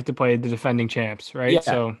seed and they have to play the defending champs, right?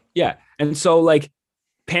 Yeah. And so like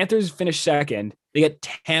Panthers finish second. They get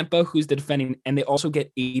Tampa, who's the defending, and they also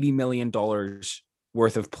get $80 million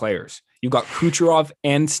worth of players. You've got Kucherov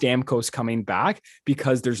and Stamkos coming back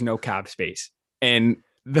because there's no cap space in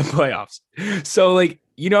the playoffs. So like,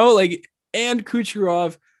 and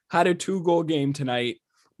Kucherov had a 2-goal game tonight,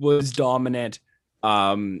 was dominant.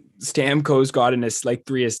 Stamkos got in his like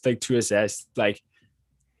 2 assists. Like,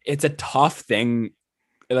 it's a tough thing.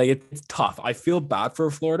 Like, it's tough. I feel bad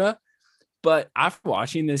for Florida, but after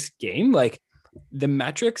watching this game, like, the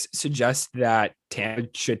metrics suggest that Tampa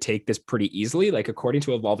should take this pretty easily. Like, according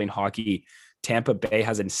to Evolving Hockey, Tampa Bay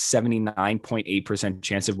has a 79.8%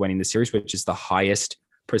 chance of winning the series, which is the highest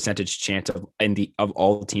percentage chance of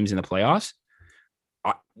all teams in the playoffs.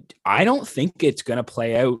 I don't think it's going to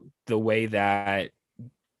play out the way that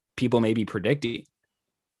people may be predicting.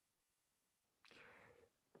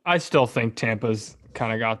 I still think Tampa's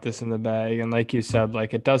kind of got this in the bag. And like you said,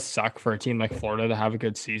 like, it does suck for a team like Florida to have a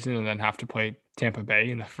good season and then have to play Tampa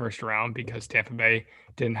Bay in the first round because Tampa Bay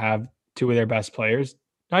didn't have two of their best players.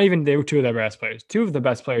 Not even they were two of their best players, two of the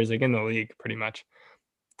best players like in the league pretty much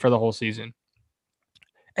for the whole season.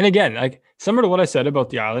 And again, like, similar to what I said about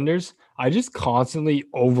the Islanders, I just constantly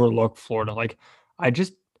overlook Florida. Like, I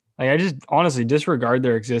just honestly disregard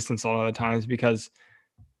their existence a lot of the times because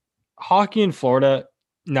hockey in Florida,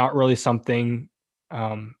 not really something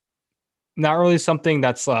that's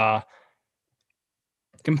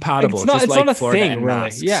compatible. It's not a Florida thing, really.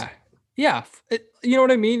 Masks. Yeah. You know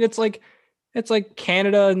what I mean? It's like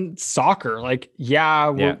Canada and soccer. Like,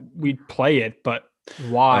 we play it, but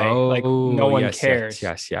why? Like, no one cares.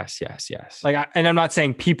 Yes. Like, and I'm not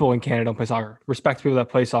saying people in Canada don't play soccer. Respect people that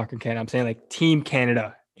play soccer in Canada. I'm saying like Team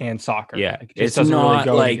Canada and soccer. Yeah, like, it just doesn't really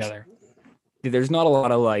go together. There's not a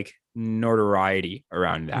lot of like notoriety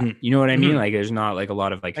around that. Mm-hmm. You know what I mean? Like, there's not like a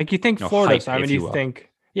lot of like you think Florida. Hype, Simon, you think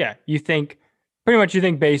pretty much you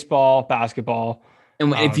think baseball, basketball,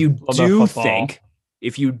 and if you do think,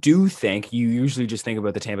 you usually just think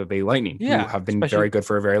about the Tampa Bay Lightning, who have been very good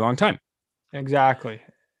for a very long time. Exactly.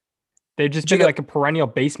 They've just been like a perennial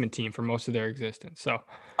basement team for most of their existence. So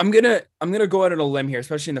I'm gonna go out on a limb here,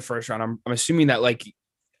 especially in the first round. I'm assuming that like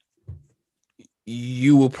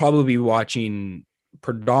you will probably be watching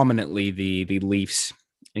predominantly the Leafs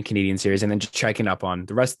and Canadian series, and then just checking up on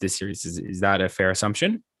the rest of this series. Is that a fair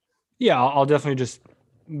assumption? Yeah, I'll definitely just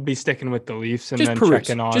be sticking with the Leafs and just then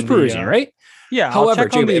checking on perusing, right? Yeah. However,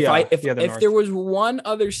 Jacob, if there was one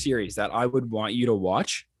other series that I would want you to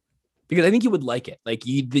watch, because I think you would like it, like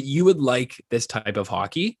you would like this type of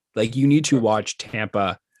hockey, like you need to watch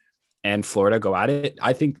Tampa and Florida go at it.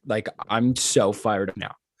 I think like I'm so fired up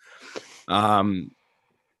now.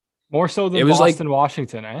 More so than Boston,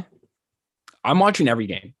 Washington, eh? I'm watching every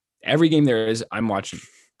game. Every game there is, I'm watching.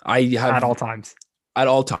 I have at all times. I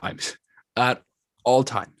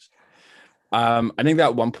think that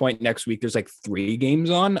at one point next week, there's like 3 games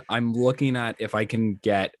on. I'm looking at if I can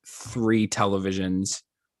get 3 televisions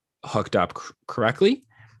hooked up correctly.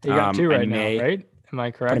 You got two right now, right? right? Am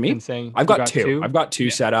I correct in saying I've got two? I've got two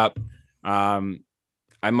Yeah. set up.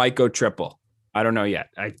 I might go triple. I don't know yet.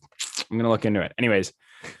 I'm gonna look into it. Anyways,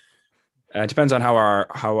 it depends on how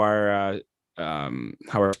our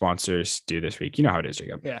sponsors do this week. You know how it is,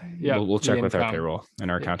 Jacob. Yeah. We'll check with our payroll and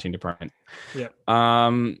our accounting department. Yeah.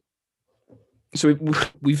 So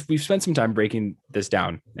we've spent some time breaking this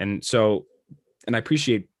down, and I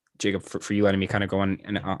appreciate, Jacob, for you letting me kind of go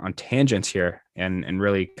on tangents here and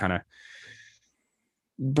really kind of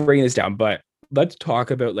bringing this down. But let's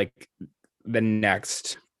talk about like the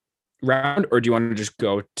next round, or do you want to just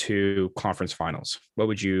go to conference finals? What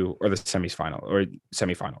would you, or the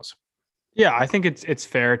semifinals? Yeah, I think it's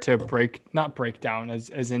fair to not break down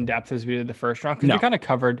as in depth as we did the first round, because we kind of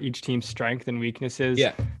covered each team's strength and weaknesses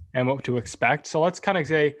and what to expect. So let's kind of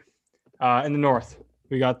say in the North,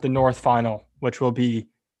 we got the North final, which will be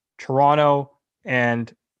Toronto,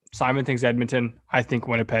 and Simon thinks Edmonton. I think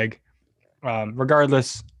Winnipeg.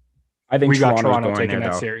 Regardless, I think we got Toronto taking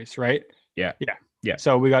that series, right? Yeah.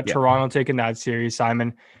 So we got Toronto taking that series,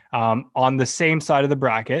 Simon. On the same side of the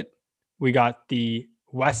bracket, we got the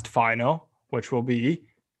West final, which will be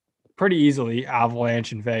pretty easily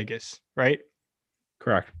Avalanche and Vegas, right?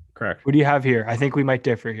 Correct. Who do you have here? I think we might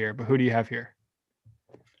differ here, but who do you have here?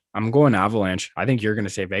 I'm going Avalanche. I think you're going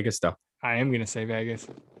to say Vegas, though. I am going to say Vegas.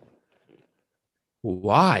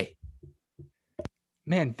 Why?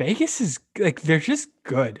 Man, Vegas is like, they're just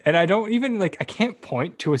good. And I don't even I can't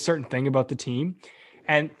point to a certain thing about the team.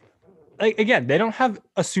 And like, again, they don't have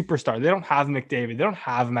a superstar. They don't have McDavid. They don't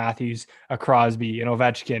have Matthews, a Crosby, an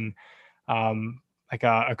Ovechkin, a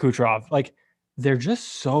Kucherov. Like, they're just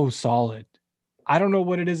so solid. I don't know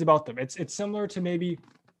what it is about them. It's similar to maybe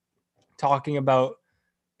talking about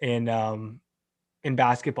in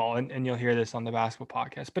basketball, and you'll hear this on the basketball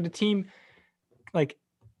podcast, but a team like,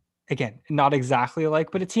 again, not exactly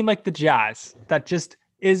but a team like the Jazz that just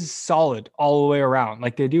is solid all the way around.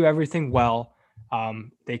 Like, they do everything well.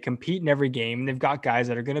 They compete in every game. They've got guys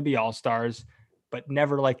that are going to be all-stars, but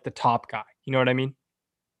never like the top guy. You know what I mean?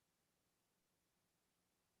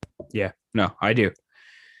 Yeah, no, I do.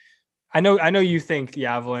 I know you think the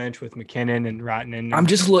Avalanche with McKinnon and Rantanen. I'm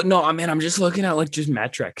just looking at like just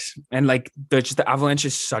metrics, and like the Avalanche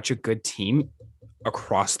is such a good team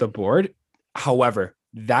across the board. However,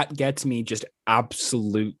 that gets me just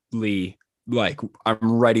absolutely like,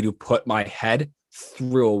 I'm ready to put my head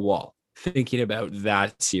through a wall thinking about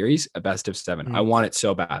that series, a best of 7. I want it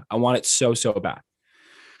so bad. I want it so bad.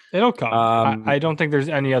 It'll come. I don't think there's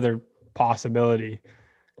any other possibility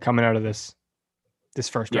coming out of this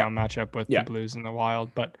first round matchup with the Blues and the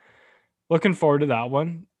Wild, but looking forward to that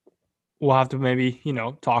one. We'll have to maybe,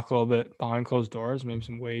 talk a little bit behind closed doors, maybe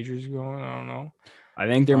some wagers going. I don't know. I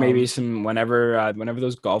think there may be some whenever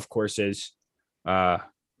those golf courses,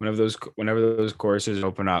 whenever those courses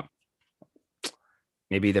open up,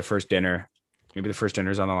 maybe the first dinner's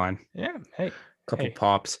on the line. Yeah. Hey, couple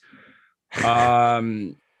pops. Yeah.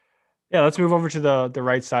 Let's move over to the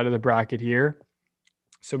right side of the bracket here.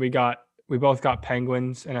 So we both got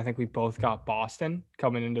Penguins, and I think we both got Boston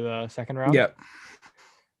coming into the second round. Yep.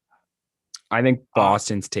 I think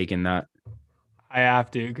Boston's taking that. I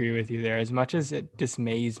have to agree with you there. As much as it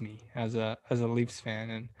dismays me as a Leafs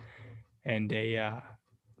fan and a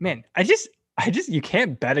man, I just you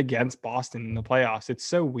can't bet against Boston in the playoffs. It's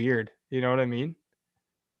so weird. You know what I mean?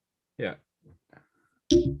 Yeah.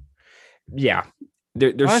 Yeah.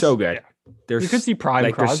 They're so good. Yeah. You could see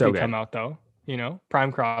Prime Crosby come out though.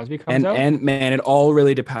 Prime Crosby comes out. And man, it all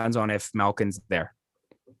really depends on if Malkin's there.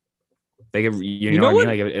 Like, you know what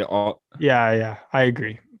I mean? Like, it all. Yeah, I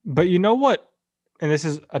agree. But you know what? And this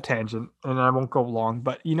is a tangent, and I won't go long.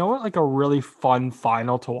 But you know what? Like, a really fun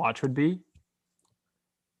final to watch would be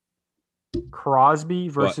Crosby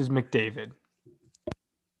versus McDavid.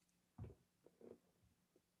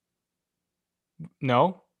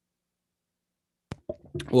 No.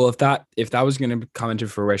 Well, if that was going to come into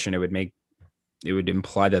fruition, it would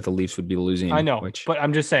imply that the Leafs would be losing. I know, but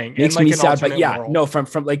I'm just saying, makes me sad. But yeah, world. No, from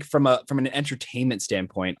an entertainment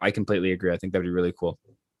standpoint, I completely agree. I think that would be really cool.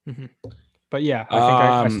 Mm-hmm. But yeah,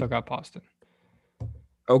 I think I still got Boston.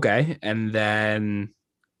 Okay, and then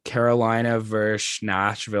Carolina versus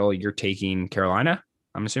Nashville. You're taking Carolina,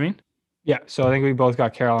 I'm assuming. Yeah, so I think we both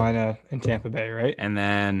got Carolina and Tampa Bay, right? And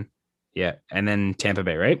then Tampa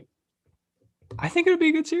Bay, right? I think it would be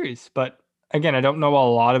a good series, but again, I don't know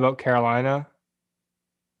a lot about Carolina,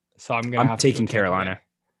 so I'm taking Carolina.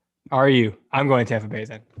 Are you? I'm going Tampa Bay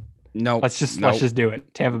then. No, let's just do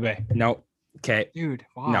it. Tampa Bay. No. Okay, dude.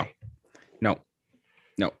 Why? No.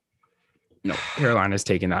 Carolina's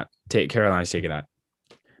taking that. Carolina's taking that.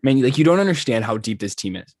 Man, like you don't understand how deep this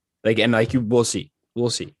team is. Like, and like we'll see.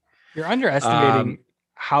 You're underestimating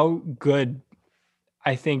how good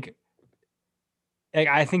I think.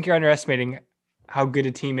 I think you're underestimating how good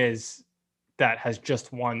a team is that has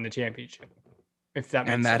just won the championship. If that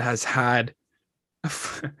makes and that sense. has had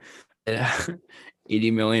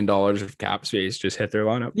 $80 million of cap space just hit their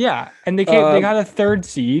lineup. Yeah, and they got a third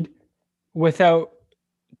seed without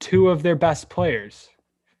two of their best players,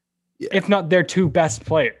 if not their two best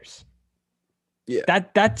players. Yeah,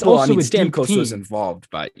 that's also a deep Stamkos team. was involved,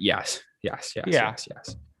 but yes. Okay,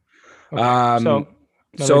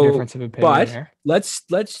 So difference of opinion there. Let's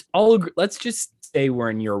just say we're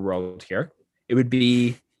in your world here. It would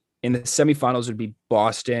be in the semifinals would be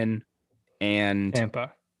Boston and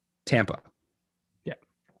Tampa. Yeah,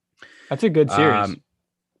 that's a good series.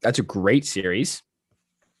 That's a great series.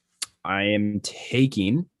 I am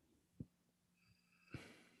taking.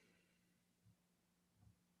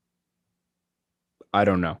 I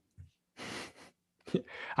don't know.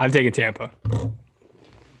 I'm taking Tampa.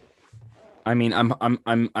 I mean,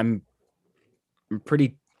 I'm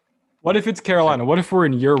pretty. What if it's Carolina? What if we're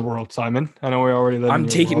in your world, Simon? I know we already live. I'm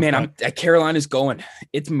taking, world, man. Carolina's going.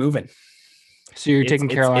 It's moving. So you're taking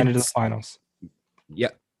Carolina to the finals.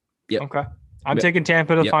 Yep. Okay. I'm taking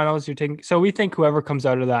Tampa to the finals. You're taking. So we think whoever comes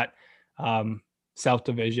out of that South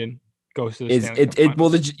Division goes to the Stanley Cup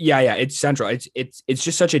finals. Well, it's Central. It's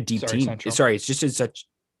just such a deep team. Central. Sorry, it's just such.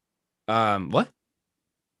 What?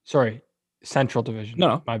 Sorry, Central Division.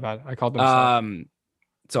 No, my bad. I called them.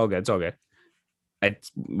 It's all good. It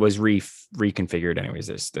was reconfigured anyways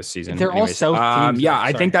this season. They're all South teams. Yeah,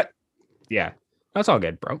 I think that. Yeah, that's all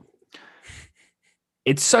good, bro.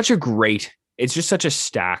 It's just such a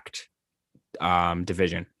stacked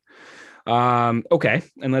division. Okay,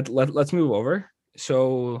 and let's move over.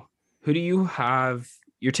 So who do you have?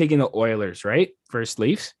 You're taking the Oilers, right? Versus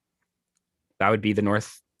Leafs. That would be the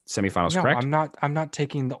North semifinals, correct? I'm not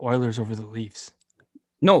taking the Oilers over the Leafs.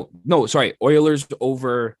 No, sorry. Oilers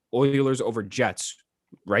over Jets,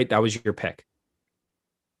 right? That was your pick.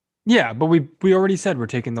 Yeah, but we already said we're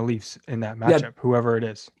taking the Leafs in that matchup, whoever it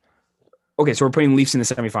is. Okay, so we're putting Leafs in the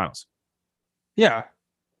semifinals. Yeah.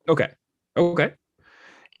 Okay.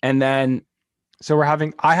 And then so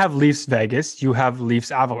I have Leafs Vegas, you have Leafs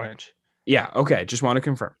Avalanche. Yeah, okay. Just want to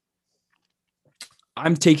confirm.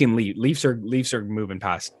 I'm taking Leafs are moving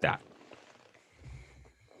past that.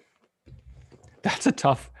 That's a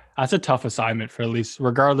tough assignment for Leafs,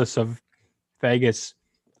 regardless of Vegas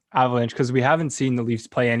Avalanche, because we haven't seen the Leafs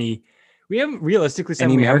play any. We haven't realistically said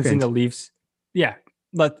we haven't seen the Leafs. Yeah,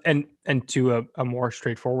 and to a more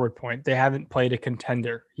straightforward point, they haven't played a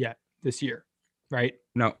contender yet this year, right?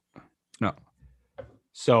 No.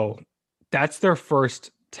 So that's their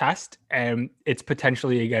first test, and it's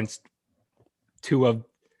potentially against two of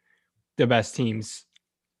the best teams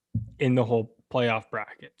in the whole playoff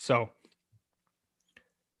bracket. So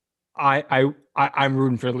I'm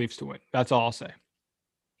rooting for the Leafs to win. That's all I'll say.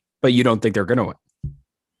 But you don't think they're going to win?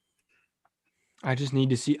 I just need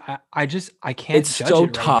to see. I can't. It's so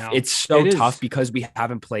tough. It's so tough because we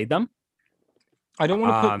haven't played them. I don't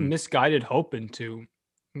want to put misguided hope into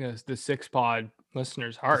the Six Pod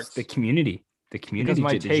listeners' hearts. The community. Because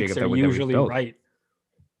my takes are usually right.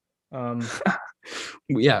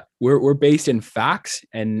 Yeah, we're based in facts,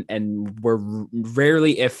 and we're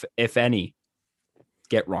rarely, if any,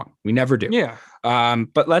 get wrong. We never do. Yeah.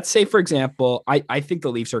 But let's say, for example, I think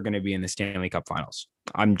the Leafs are going to be in the Stanley Cup Finals.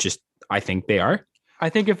 I think they are. I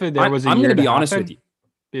think if there was I'm going to be honest with you.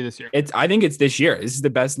 Be this year. I think it's this year. This is the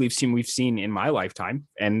best Leafs team we've seen in my lifetime,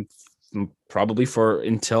 and probably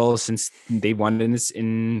since they won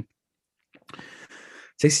in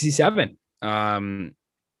 67.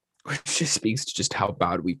 Which just speaks to just how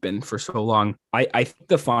bad we've been for so long. I think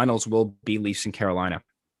the finals will be Leafs and Carolina.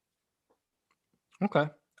 Okay.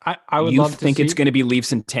 I would love to think it's going to be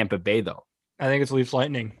Leafs and Tampa Bay, though? I think it's Leafs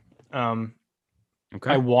Lightning. Okay.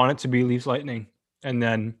 I want it to be Leafs Lightning. And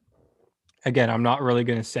then, again, I'm not really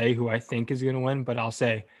going to say who I think is going to win, but I'll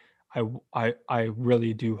say I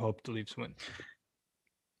really do hope the Leafs win.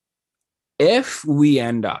 If we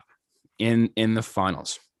end up in the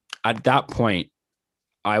finals, at that point,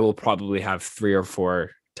 I will probably have 3 or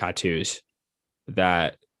 4 tattoos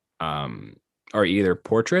that are either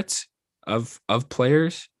portraits of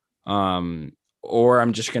players, or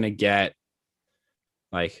I'm just gonna get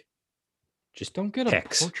just don't get a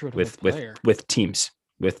portrait with of a player. with teams.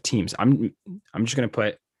 I'm just gonna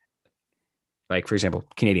put, for example,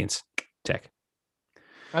 Canadians tick.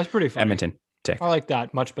 That's pretty funny. Edmonton tick. I like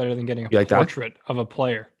that much better than getting a portrait of a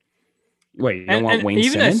player. Wait, you don't want Wayne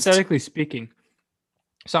even Simmons? Aesthetically speaking.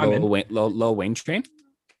 Simon, low Wayne train.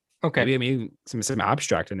 Okay. Maybe some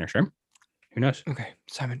abstract in there, sure. Who knows? Okay,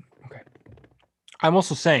 Simon. Okay. I'm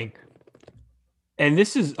also saying, and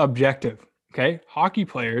this is objective, okay? Hockey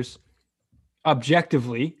players,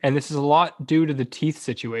 objectively, and this is a lot due to the teeth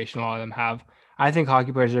situation a lot of them have. I think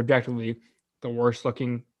hockey players are objectively the worst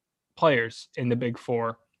looking players in the big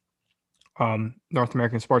four North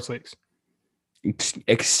American sports leagues.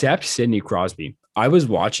 Except Sidney Crosby. I was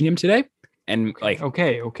watching him today, and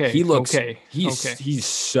Okay. he looks he's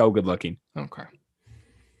so good looking. Okay.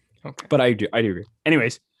 But I do agree.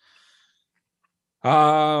 Anyways,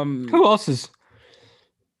 who else is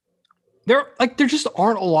there? Like, there just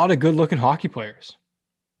aren't a lot of good looking hockey players.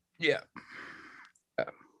 Yeah.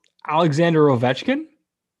 Alexander Ovechkin?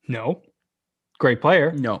 No. Great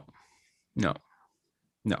player. No.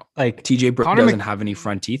 Like, TJ Brooks doesn't have any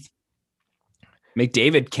front teeth.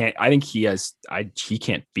 McDavid can't. I think he has. He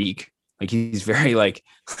can't speak. Like, he's very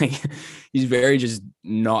he's very just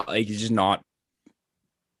not like he's just not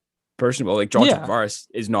personable. Like John Tavares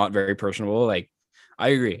is not very personable. Like, I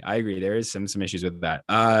agree. There is some issues with that.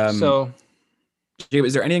 So, Jacob,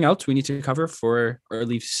 is there anything else we need to cover for our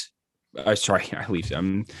Leafs? Sorry, our Leafs.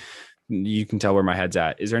 You can tell where my head's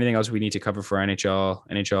at. Is there anything else we need to cover for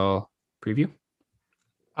NHL preview?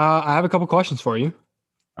 I have a couple questions for you.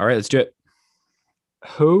 All right, let's do it.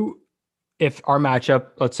 Who, if our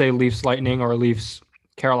matchup, let's say Leafs Lightning or Leafs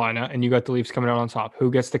Carolina, and you got the Leafs coming out on top, who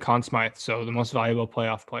gets the Conn Smythe? So the most valuable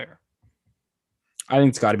playoff player. I think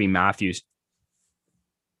it's got to be Matthews.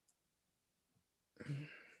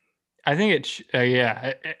 I think it's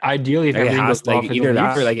ideally if everything goes well for either the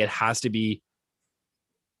that Leafs, or it has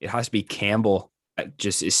to be Campbell that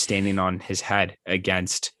just is standing on his head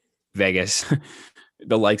against Vegas.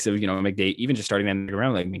 The likes of McDavid, even just starting them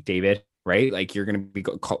around like McDavid, right? Like, you're going to be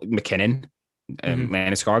McKinnon,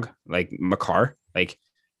 Landeskog, like Makar, like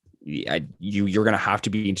you're going to have to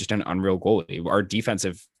be just an unreal goalie. Our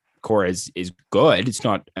defensive core is good. It's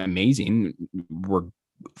not amazing.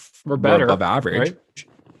 We're better, above average. Right?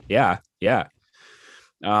 Yeah.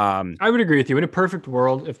 I would agree with you. In a perfect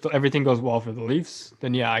world, if everything goes well for the Leafs,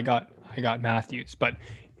 then yeah, I got Matthews. But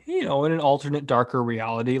in an alternate, darker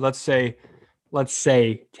reality, let's say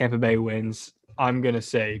Tampa Bay wins. I'm gonna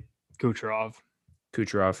say Kucherov.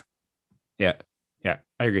 Yeah, I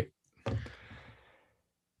agree.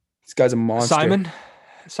 This guy's a monster.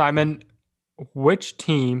 Simon, which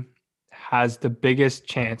team has the biggest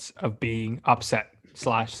chance of being upset?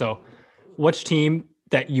 So, which team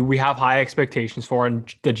that we have high expectations for,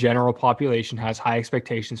 and the general population has high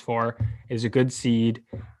expectations for, is a good seed?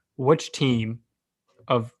 Which team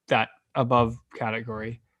of that above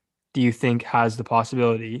category do you think has the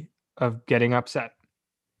possibility of getting upset?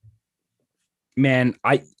 Man,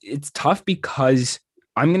 it's tough because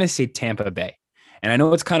I'm going to say Tampa Bay. And I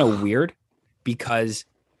know it's kind of weird because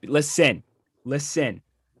listen,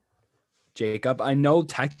 Jacob, I know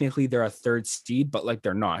technically they're a third seed, but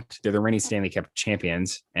they're not. They're the reigning Stanley Cup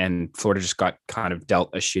champions, and Florida just got kind of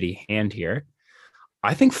dealt a shitty hand here.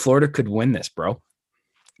 I think Florida could win this, bro.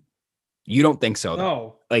 You don't think so?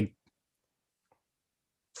 No.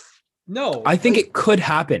 No. I think it could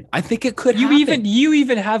happen. You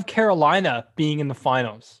even have Carolina being in the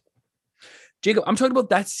finals. Jacob, I'm talking about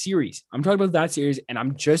that series. And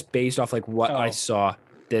I'm just based off what I saw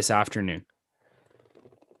this afternoon.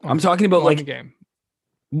 I'm talking about one game.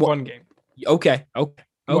 One game. Okay.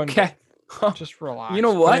 Just relax. You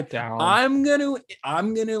know what? I'm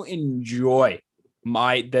gonna enjoy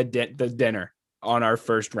the dinner on our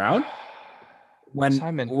first round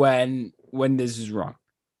when this is wrong.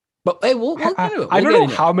 But hey, we'll get into it. I don't know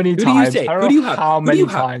how many times. Who do you have? How many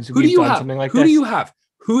times we've done something like this? Who do you have?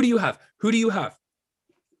 Who do you have?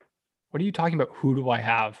 What are you talking about? Who do I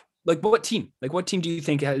have? What team? What team do you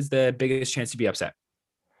think has the biggest chance to be upset?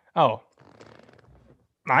 Oh,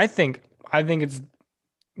 I think it's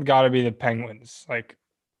got to be the Penguins.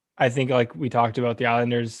 I think we talked about, the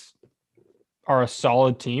Islanders are a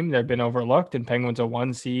solid team. They've been overlooked, and Penguins are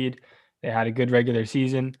 1 seed. They had a good regular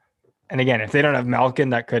season. And again, if they don't have Malkin,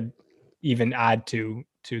 that could even add to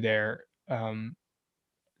their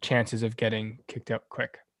chances of getting kicked out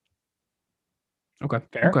quick. Okay.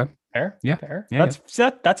 Fair? Okay. Fair? Yeah. Fair? Yeah,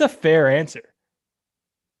 that's a fair answer.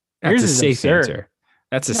 That's a safe answer.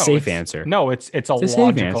 That's a safe answer. No, it's a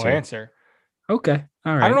logical answer. Okay.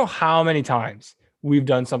 All right. I don't know how many times we've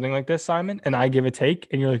done something like this, Simon, and I give a take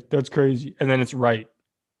and you're like, that's crazy. And then it's right.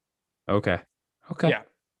 Okay. Yeah.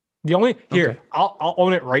 I'll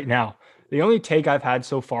own it right now. The only take I've had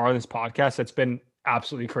so far on this podcast that's been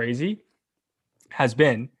absolutely crazy has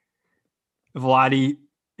been Vladdy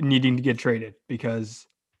needing to get traded, because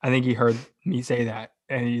I think he heard me say that.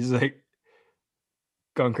 And he's like,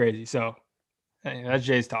 going crazy. So anyway, that's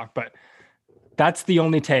Jay's talk, but that's the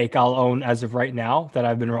only take I'll own as of right now that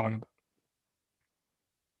I've been wrong about.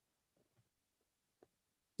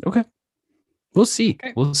 Okay. We'll see.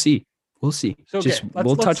 Okay. We'll see. So just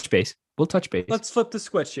we'll touch base. Let's flip the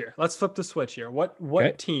switch here.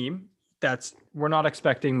 What team that's we're not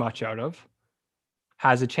expecting much out of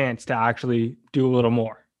has a chance to actually do a little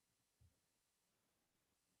more?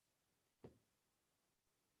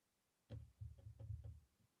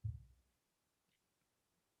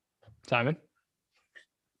 Simon?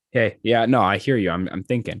 Hey, yeah, no, I hear you. I'm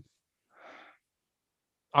thinking.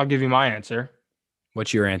 I'll give you my answer.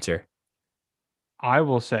 What's your answer? I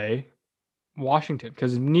will say Washington,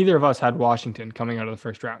 because neither of us had Washington coming out of the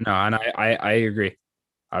first round. No, and I agree.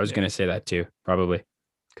 I was going to say that too, probably.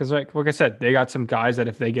 Because like I said, they got some guys that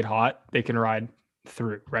if they get hot, they can ride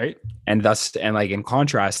through, right? And like in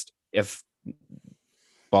contrast, if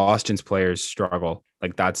Boston's players struggle,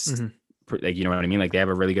 like that's like, you know what I mean? Like they have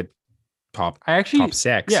a really good top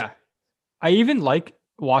six. Yeah. I even like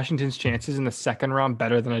Washington's chances in the second round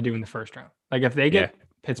better than I do in the first round. Like if they get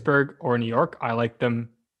Pittsburgh or New York, I like them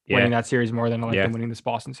winning that series more than I like them winning this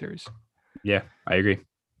Boston series. Yeah, I agree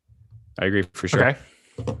for sure. Okay.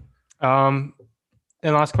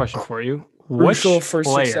 And last question for you. Crucial for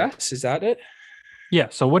success, is that it? Yeah.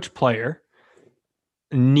 So which player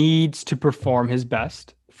needs to perform his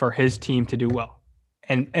best for his team to do well?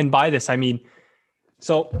 And by this, I mean,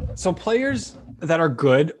 so players that are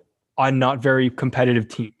good on not very competitive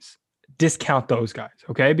teams, discount those guys,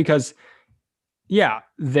 okay? Because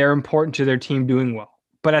they're important to their team doing well.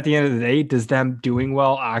 But at the end of the day, does them doing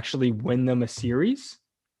well actually win them a series?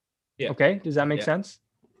 Yeah. Okay. Does that make sense?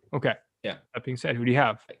 Okay. Yeah. That being said, who do you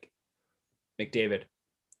have? McDavid.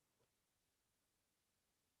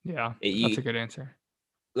 Yeah, that's a good answer.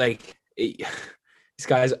 Like this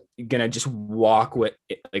guy's gonna just walk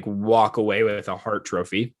away with a Hart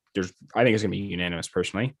Trophy. I think it's gonna be unanimous.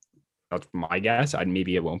 Personally, that's my guess.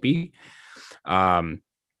 Maybe it won't be.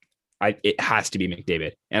 It has to be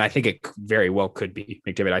McDavid, and I think it very well could be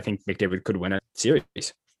McDavid. I think McDavid could win a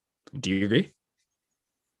series. Do you agree?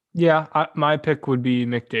 Yeah, my pick would be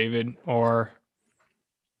McDavid, or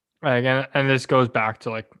again, and this goes back to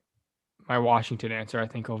like my Washington answer. I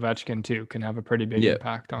think Ovechkin too can have a pretty big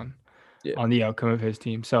impact on the outcome of his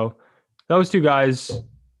team. So those two guys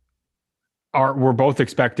we're both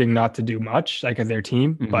expecting not to do much like in their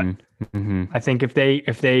team, but I think if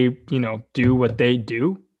they do what they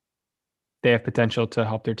do, they have potential to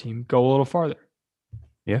help their team go a little farther.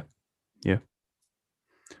 Yeah.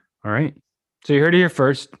 All right. So you heard it here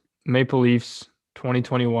first. Maple Leafs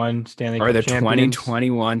 2021 Stanley Cup champions.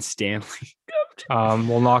 2021 Stanley Cup.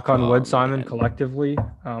 We'll knock on wood, Simon, collectively.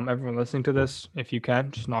 Everyone listening to this, if you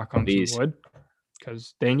can, just knock on some wood,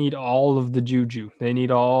 because they need all of the juju. They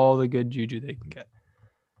need all the good juju they can get.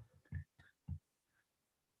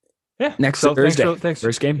 Yeah. Next Thursday.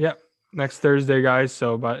 First game. Yeah. Next Thursday, guys.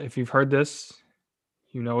 So, but if you've heard this,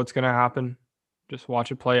 you know what's going to happen. Just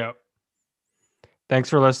watch it play out. Thanks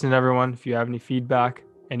for listening, everyone. If you have any feedback,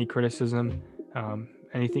 any criticism,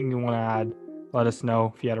 anything you want to add, let us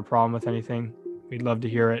know. If you had a problem with anything, we'd love to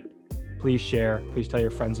hear it. Please share. Please tell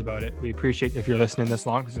your friends about it. We appreciate if you're listening this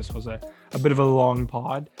long, because this was a bit of a long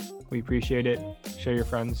pod. We appreciate it. Share your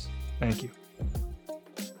friends. Thank you.